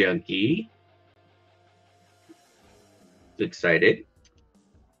Coin Junkie. Excited.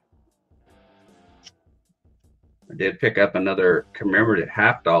 I did pick up another commemorative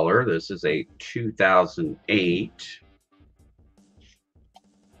 $0.50. This is a 2008.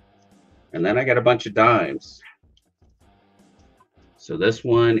 And then I got a bunch of dimes. So this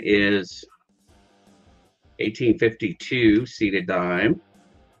one is 1852 seated dime.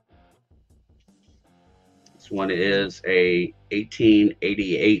 This one is a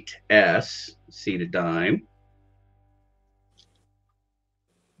 1888 S seated dime.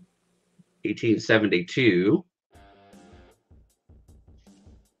 1872,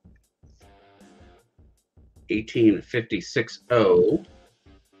 1856-0,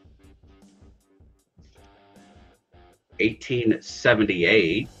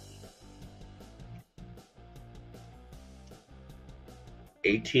 1878,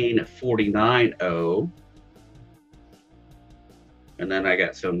 1849-0, and then I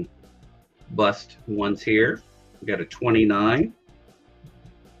got some bust ones here. We got a 29.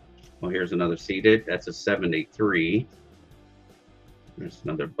 Well, here's another seated. That's a 73. There's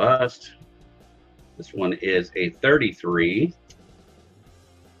another bust. This one is a 33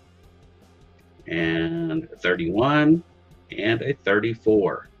 and a 31 and a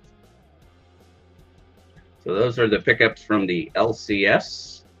 34. So those are the pickups from the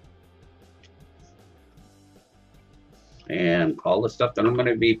LCS. And all the stuff that I'm going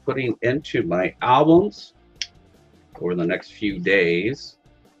to be putting into my albums over the next few days.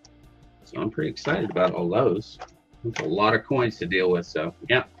 So I'm pretty excited about all those. There's a lot of coins to deal with. So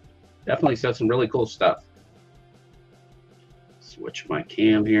yeah, definitely saw some really cool stuff. Switch my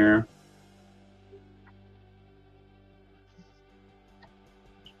cam here.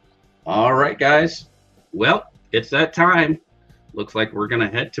 All right, guys. Well, it's that time. Looks like we're going to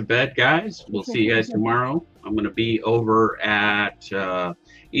head to bed, guys. We'll see you guys tomorrow. I'm going to be over at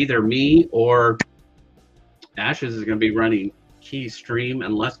either me or Ashes is going to be running Keys stream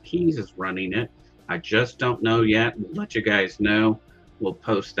unless Keys is running it. I just don't know yet. We'll let you guys know. We'll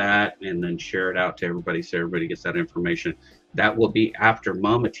post that and then share it out to everybody so everybody gets that information. That will be after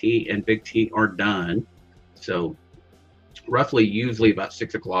Mama T and Big T are done. So roughly, usually about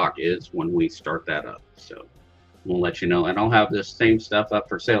 6 o'clock is when we start that up. So we'll let you know. And I'll have this same stuff up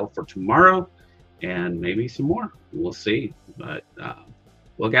for sale for tomorrow and maybe some more. We'll see. But,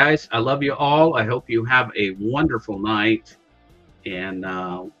 well, guys, I love you all. I hope you have a wonderful night. And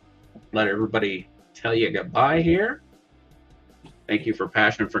let everybody tell you goodbye here. Thank you for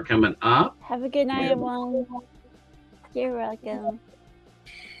Passion for coming up. Have a good night, everyone. You're welcome.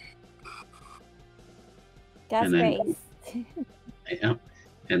 God's grace. Yeah.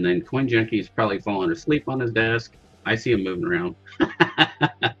 And then Coin Junkie is probably falling asleep on his desk. I see him moving around.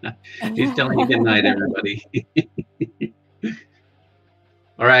 He's telling you good night, everybody.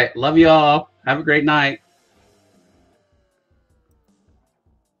 All right. Love you all. Have a great night.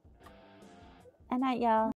 Good night, y'all.